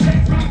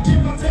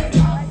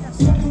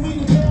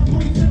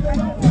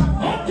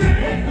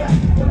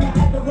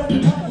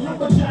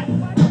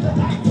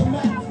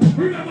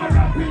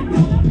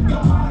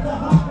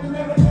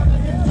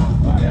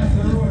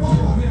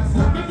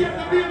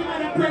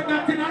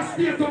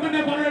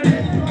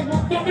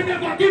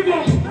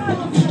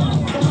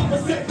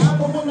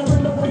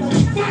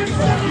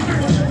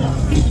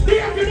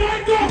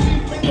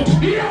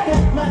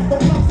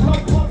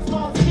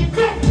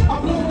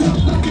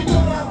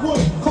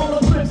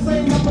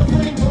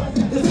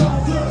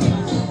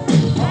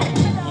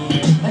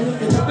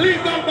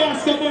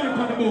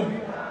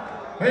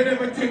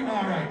 Everything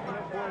alright.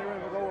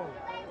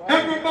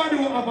 Everybody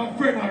will have a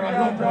friend or a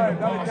loved one.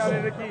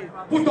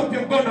 Put up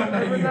your gun under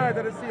the ear.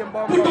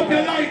 Put up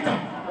your lighter.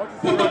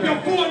 Put up your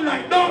phone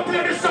light. Don't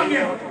play the song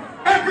here.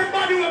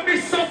 Everybody will be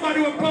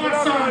somebody will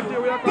pass on.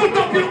 Put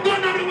up your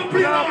gun and we will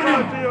play on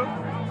them.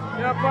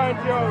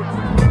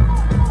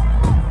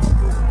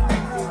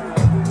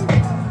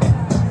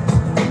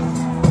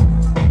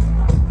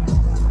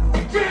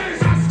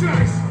 Jesus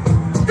Christ.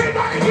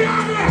 Everybody get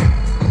on there.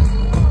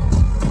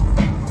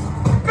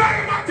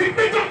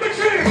 Pick up the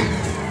tree.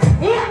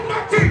 One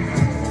more thing.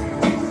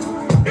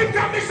 If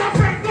you miss a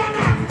friend, go on.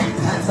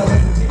 That's how I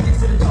can take it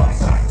to the dark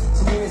side.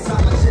 So we're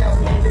inside my jail,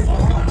 man. This is my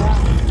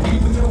ride.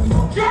 Even though we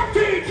don't drop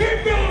key, keep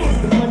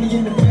going. The money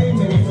in the fame,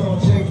 man, it's all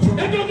changed.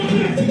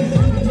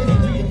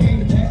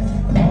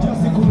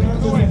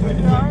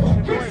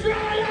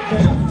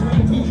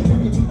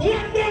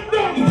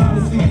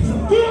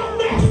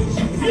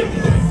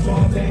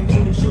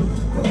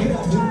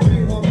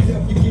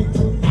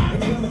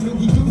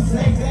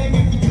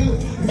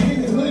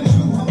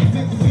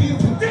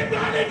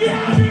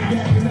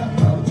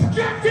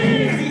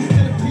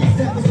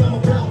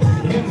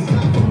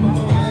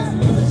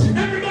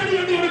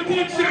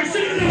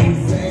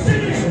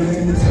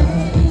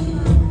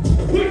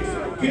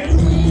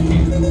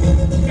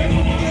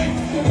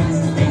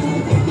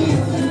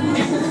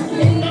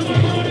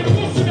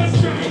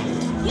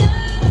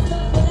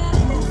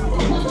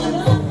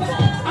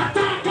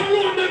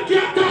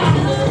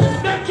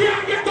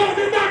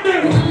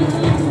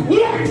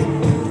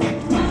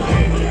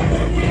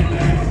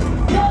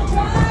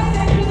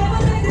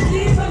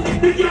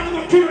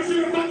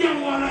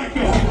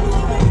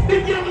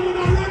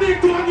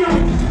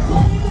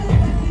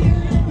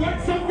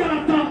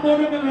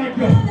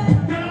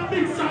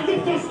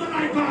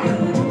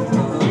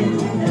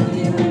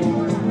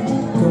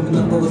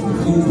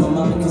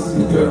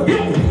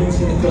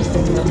 Let's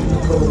go,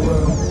 go,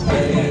 go.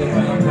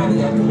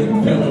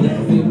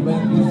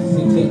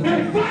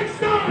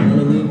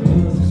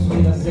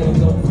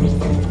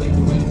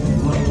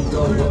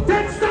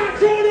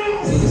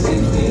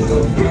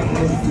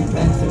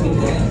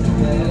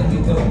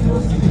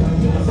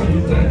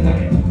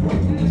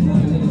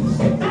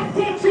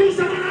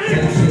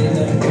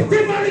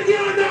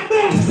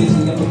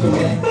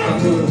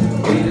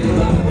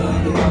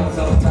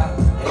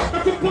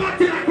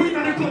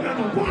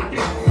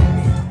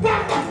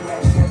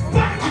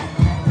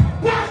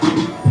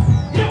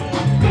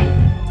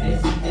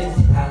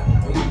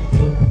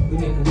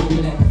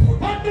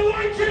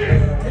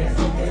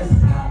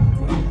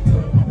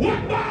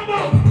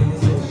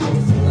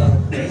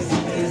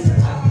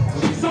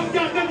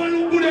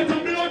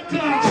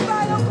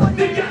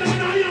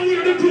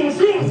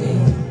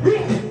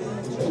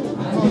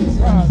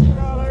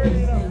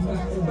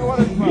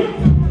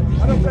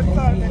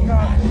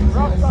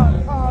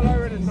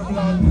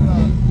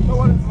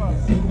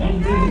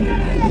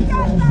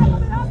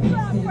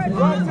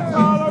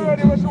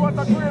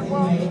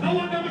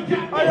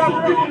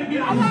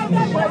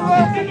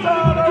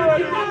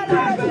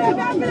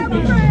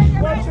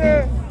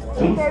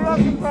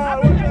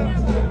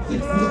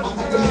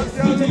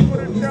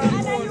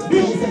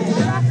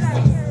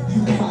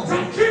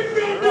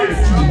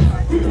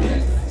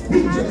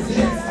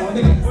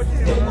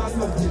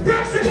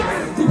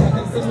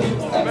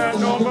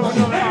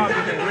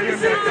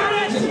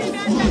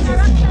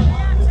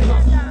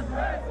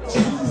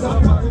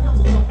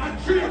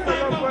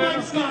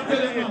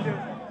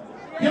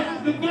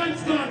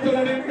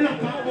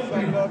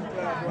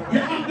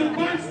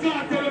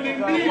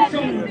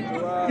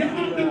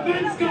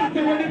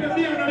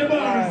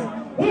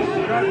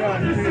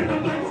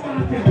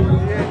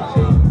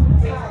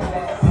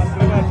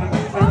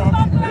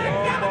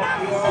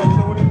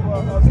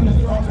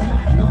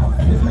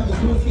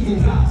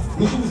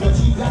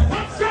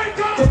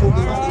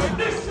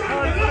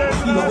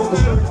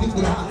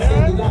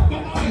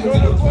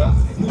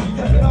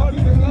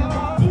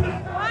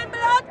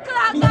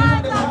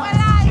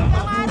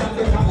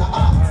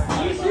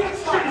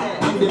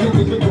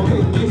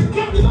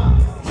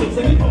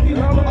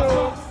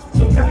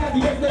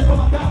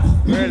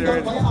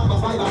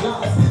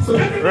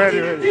 Ready.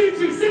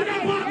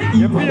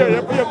 You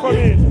pay, come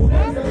in.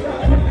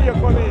 You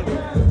come in.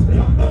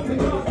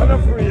 And I'm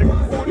free.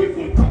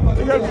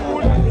 You get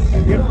food.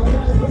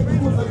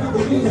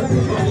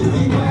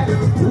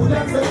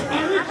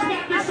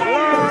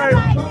 Live.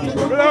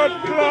 Blood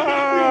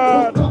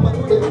clot.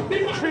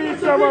 3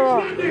 camera.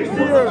 Here.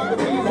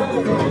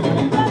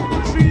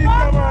 3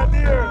 camera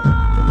here.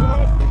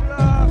 Blood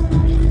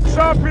clot.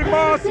 Shopping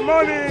mass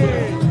money.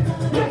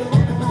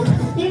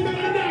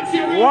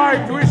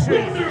 White wishes.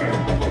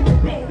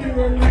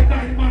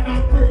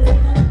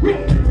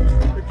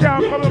 You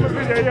can't come on the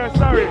video here,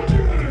 sorry.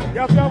 You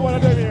have to have one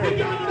of them here.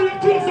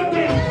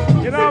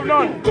 You don't have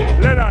none.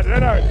 Leonard.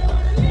 Leonard.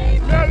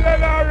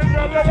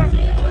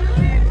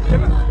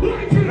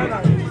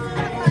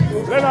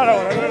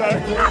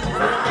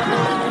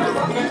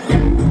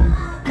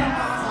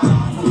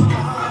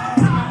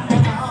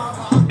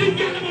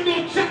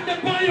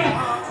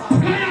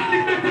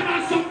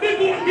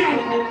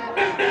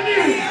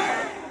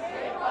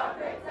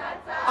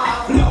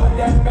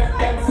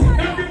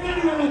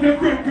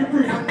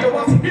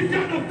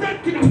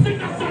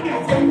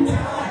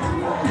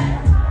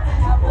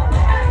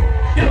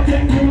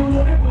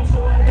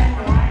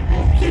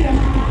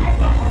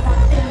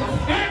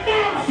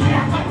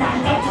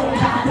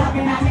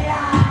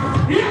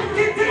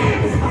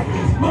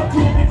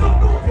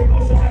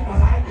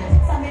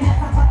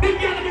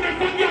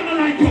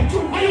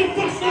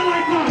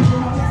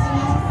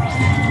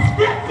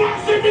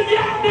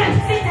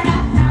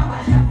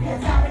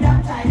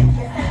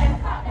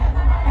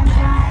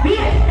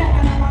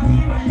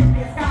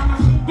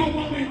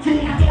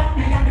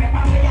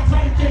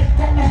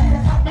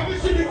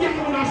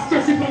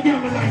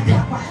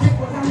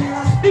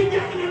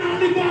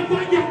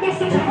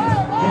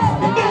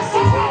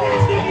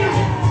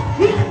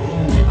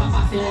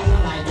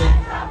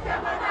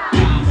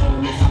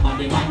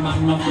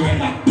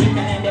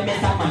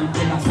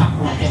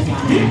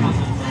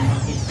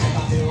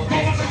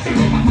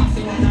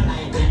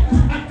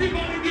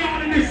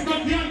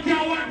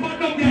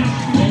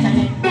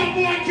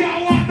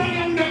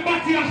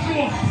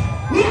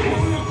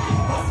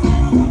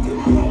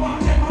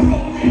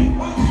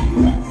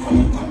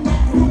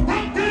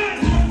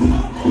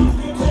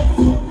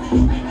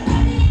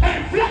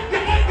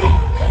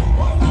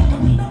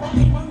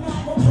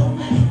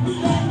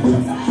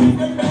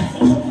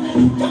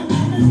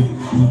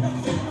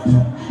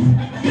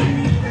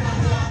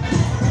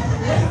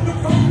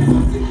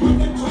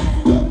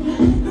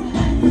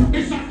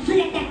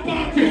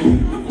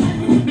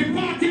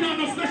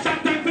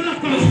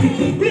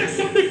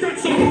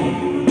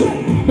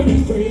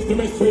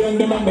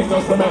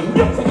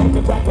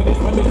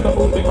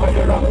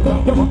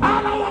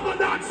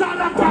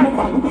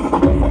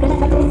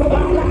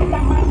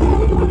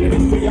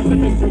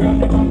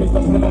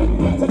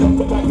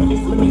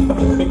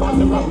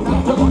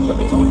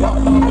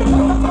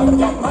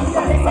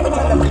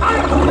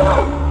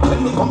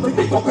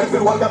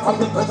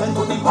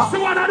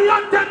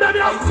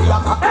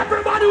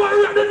 Everybody will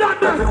hear the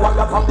London.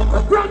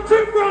 Grand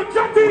Chief, Grand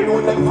Chatty,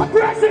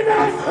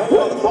 President.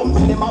 From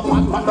cinema,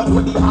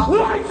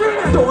 white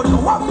train. Don't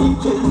know what we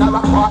kill, now I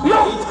can't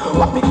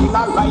what we kill, I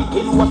like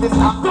it, what is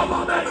that? Come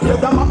on, man. Tell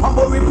them I'm a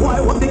reply,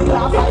 what the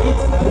class I hit.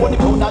 When the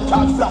pound and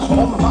charge flash,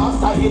 home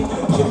fast I hit.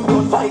 Jim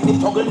don't fight the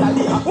struggle,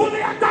 daddy. Who the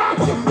attack?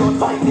 Jim don't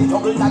fight the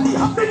struggle, daddy.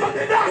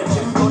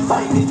 Jim don't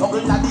fight the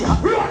struggle, daddy.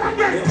 Run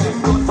again. Jim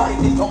don't fight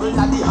the struggle,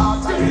 daddy.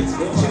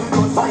 Jim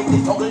don't fight the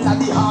struggle,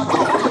 daddy.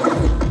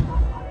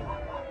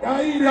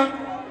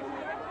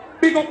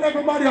 Big up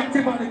everybody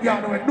active on the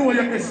garden and know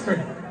your history.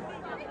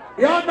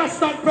 You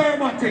understand very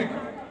much?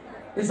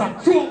 It's a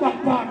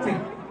throwback party.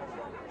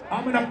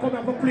 I'm gonna come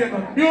here for playing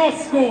on new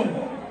school.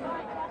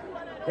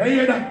 You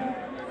hear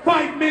that?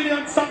 5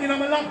 million songs in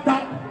my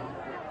laptop.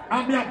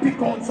 I'm gonna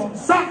pick out some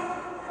songs.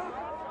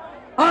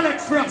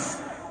 Alex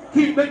Ross,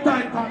 keep the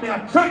time, call me a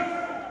track.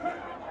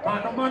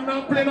 And the man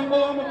now play no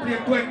more, I'm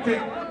gonna play 20.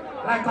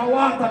 Like a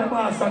water the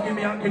master give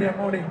me and give them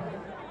money.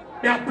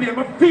 They play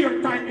my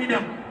fear time in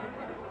them.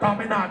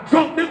 Come in and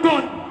drop the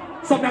gun.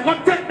 So they're going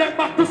to take them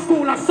back to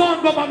school and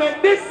son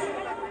government this.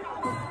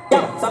 Yo,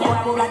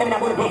 someone move like them in a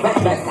bulletproof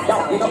vest.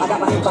 Yo, you know I got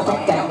my feet to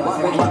talk them.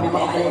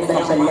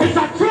 It's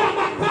a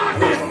trauma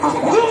party.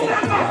 Move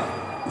them up.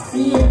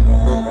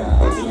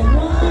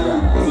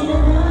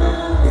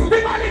 The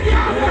money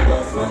here.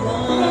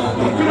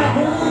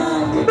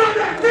 Now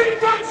they're deep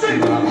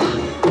dancing.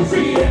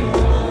 See it.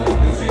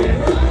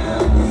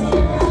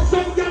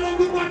 Some girl on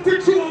the one to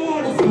throw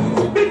awards.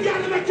 The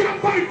girl that can't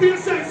fight for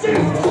yourself.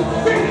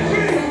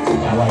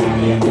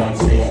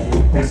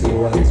 Let's see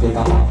what it's with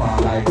a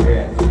half like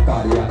rain.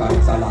 Cardiac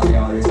and salary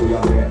are is to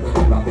your brain.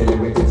 My belly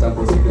weight is a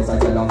pussy place I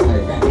tell them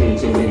play.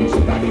 Teaching me the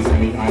sugar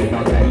designing I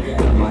don't play.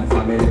 The man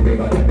family big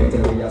on the bit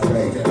till we are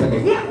straight.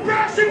 What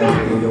pressure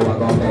man? You are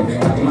gonna play.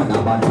 That man a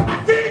bad. I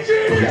teach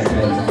you this.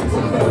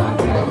 Simple and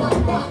clear.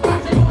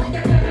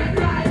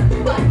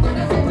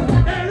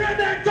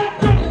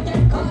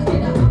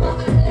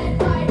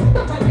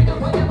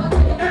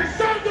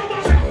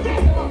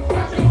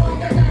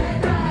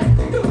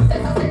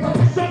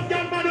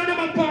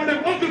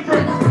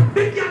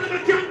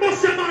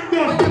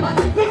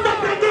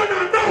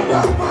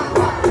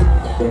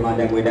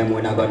 with them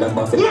when I got the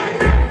boss it.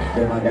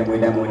 Them and them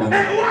with them when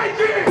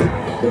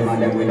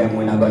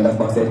I got the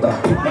boss it.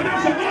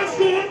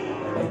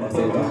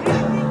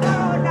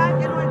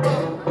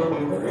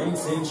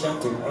 Rinsing,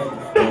 shutting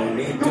head. No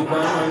need to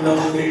burn,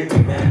 no need to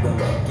bend.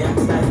 Can't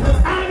stand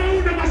up. I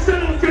don't know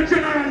myself to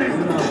generally.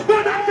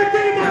 But that's the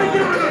thing, my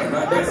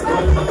God. There's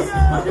gunman.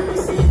 But you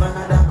receive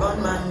another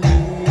gunman.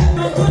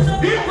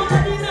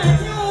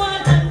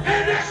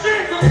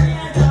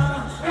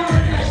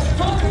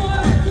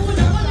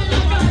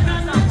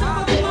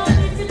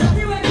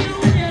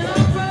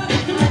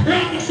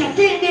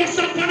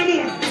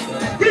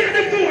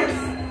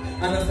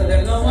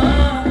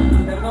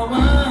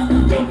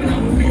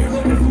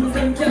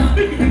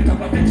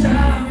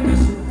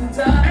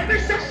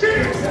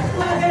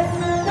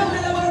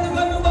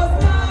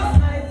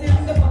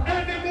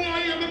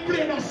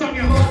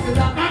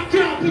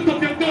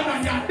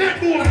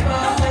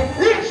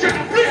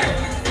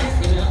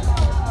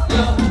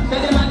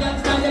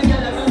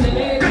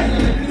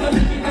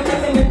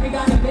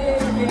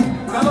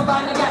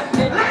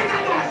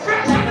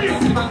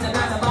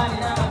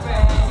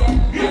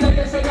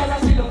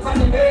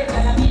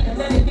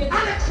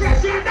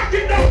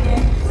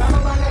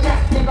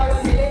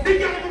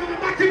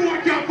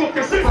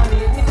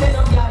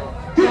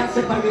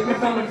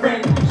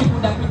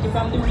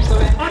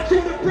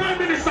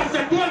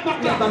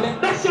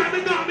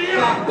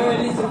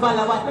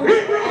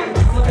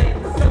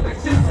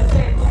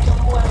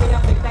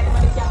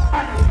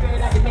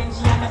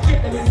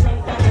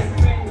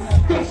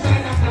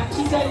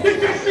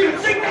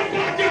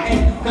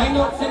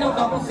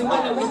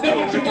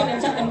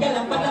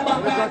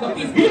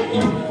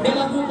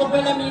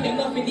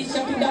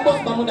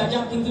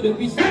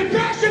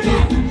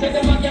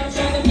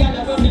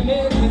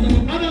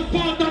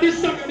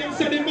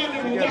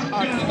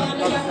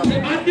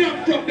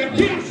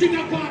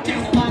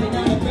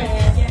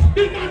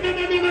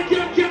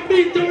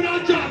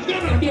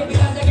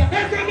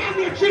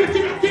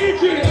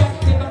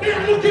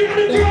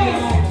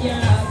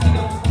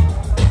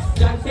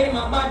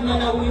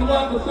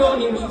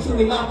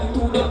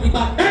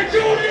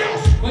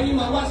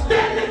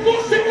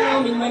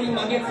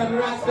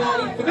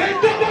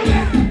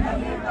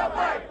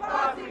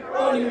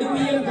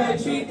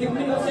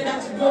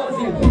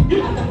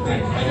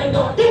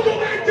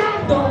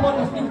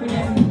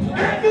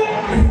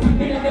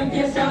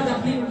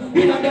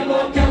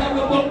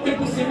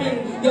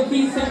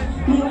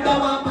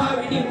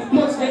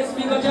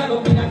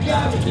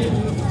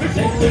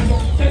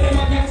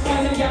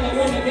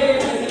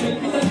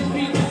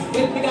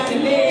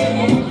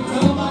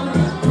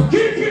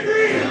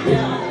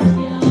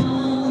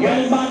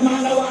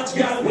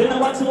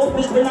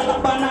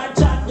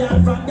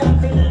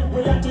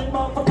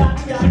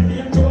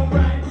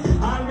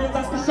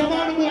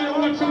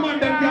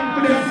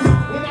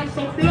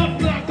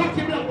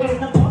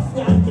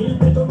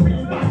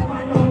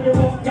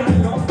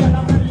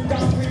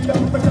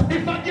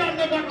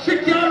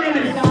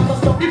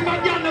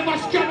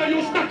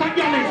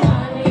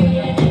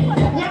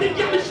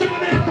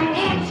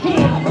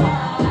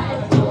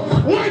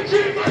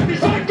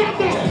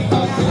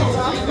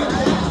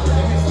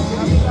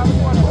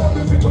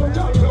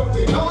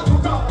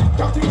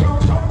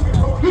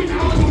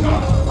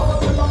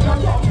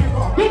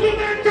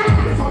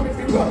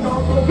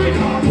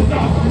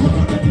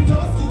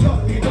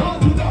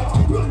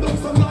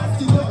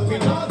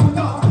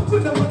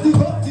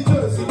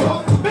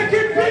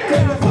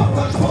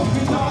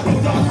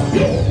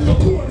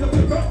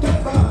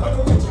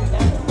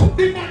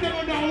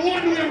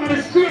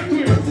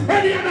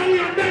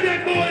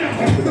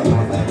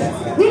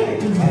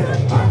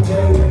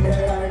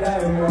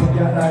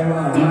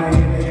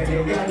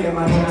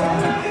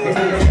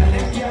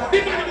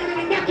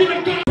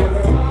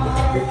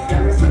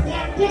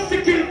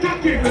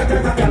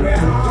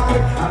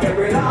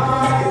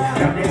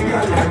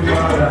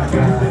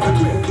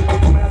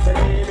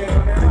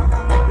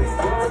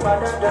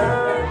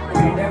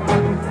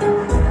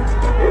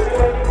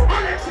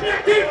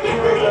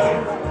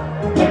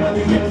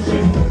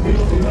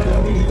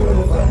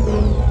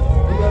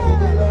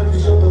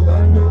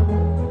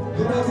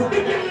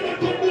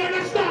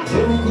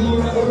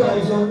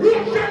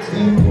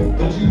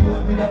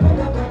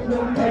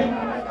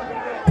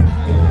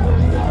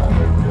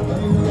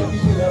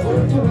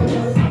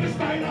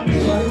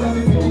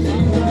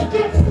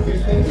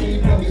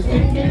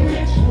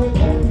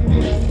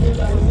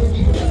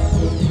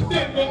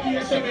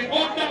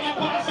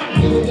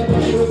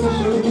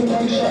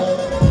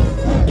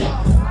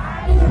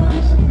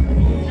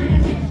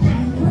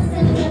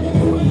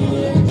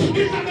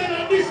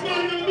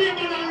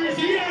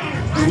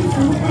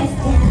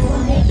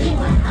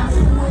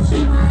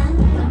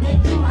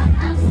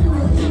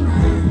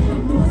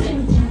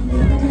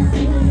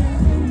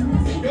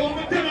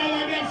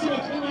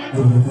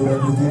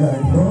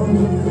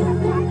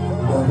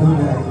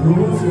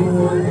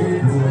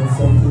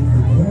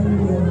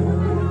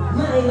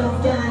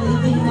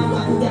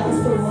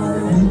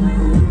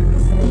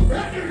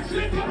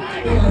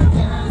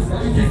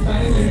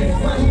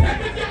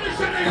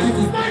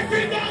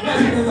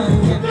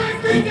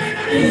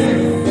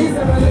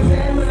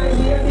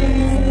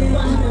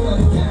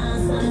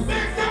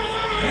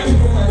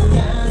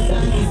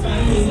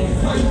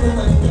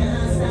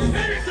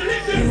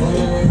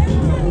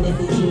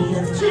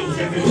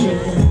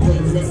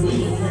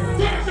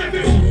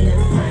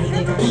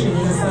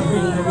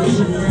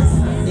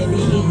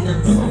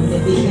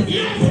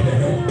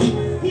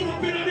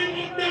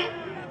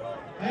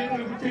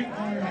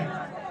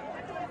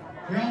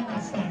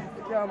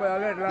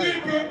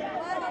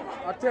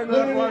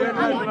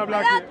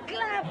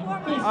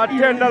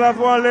 $10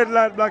 for one red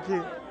light,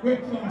 Blackie.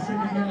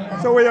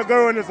 So where you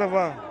going this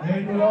over?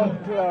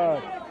 Blood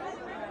clot.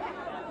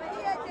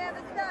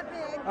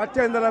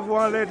 $10 for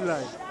one red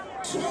light.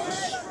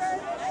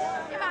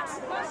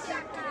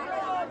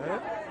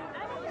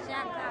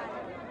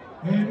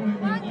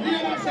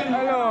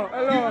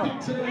 Hello.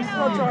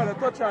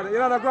 Touch on it. You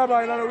know the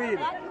grabber, you know the weed.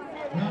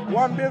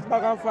 One bass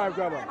bag and 5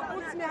 grabber.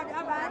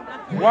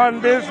 One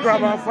bass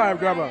grabber and 5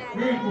 grabber.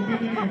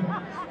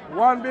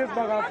 One bass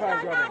bag and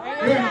 5 grabber.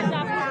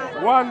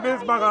 One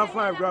bass bag and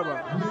 5 grabber.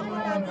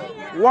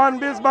 One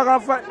bass bag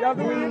and 5. You have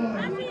the weed? You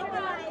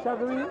have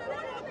the weed?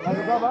 You have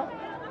the grabber?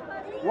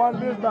 One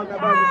bass bag and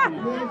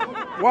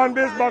 5. One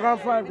bass bag and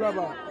 5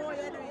 grabber.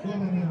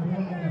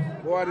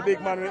 Boy, the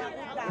big man,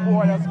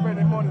 boy, you're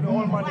spending money, the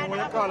whole money when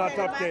you call a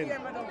top 10. You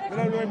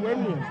know what I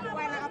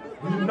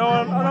mean? No,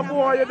 and a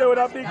boy you do with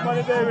a big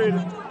money there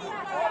with.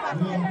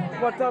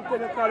 What top 10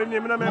 you call him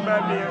name? I don't remember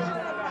his name.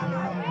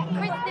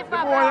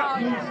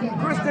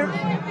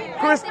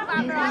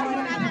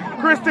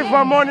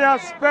 Christopher money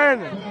has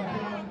spent.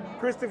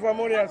 Christopher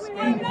money has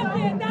spent.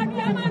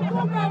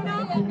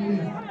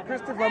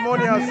 Christopher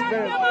money has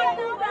spent.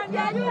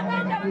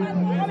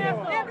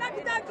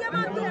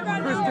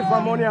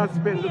 Christopher money has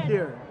spent. Look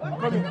here.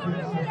 Come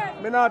here.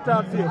 Me not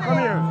talk to you. Come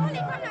here.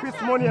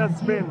 Chris money has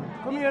spent.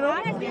 Come here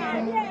now.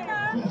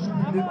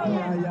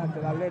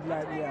 The red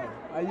light here.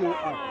 Are you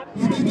up?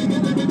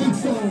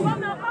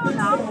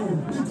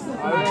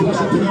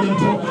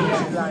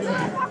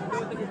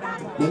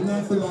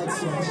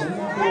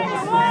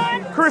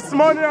 Chris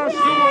money has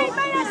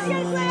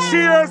sure.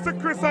 Cheers to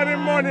Chris and his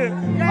money.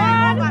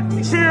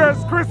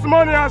 Cheers, Chris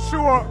money has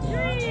sure.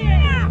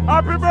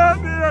 Happy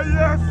birthday,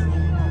 yes.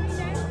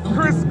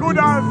 Chris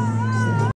Gooders.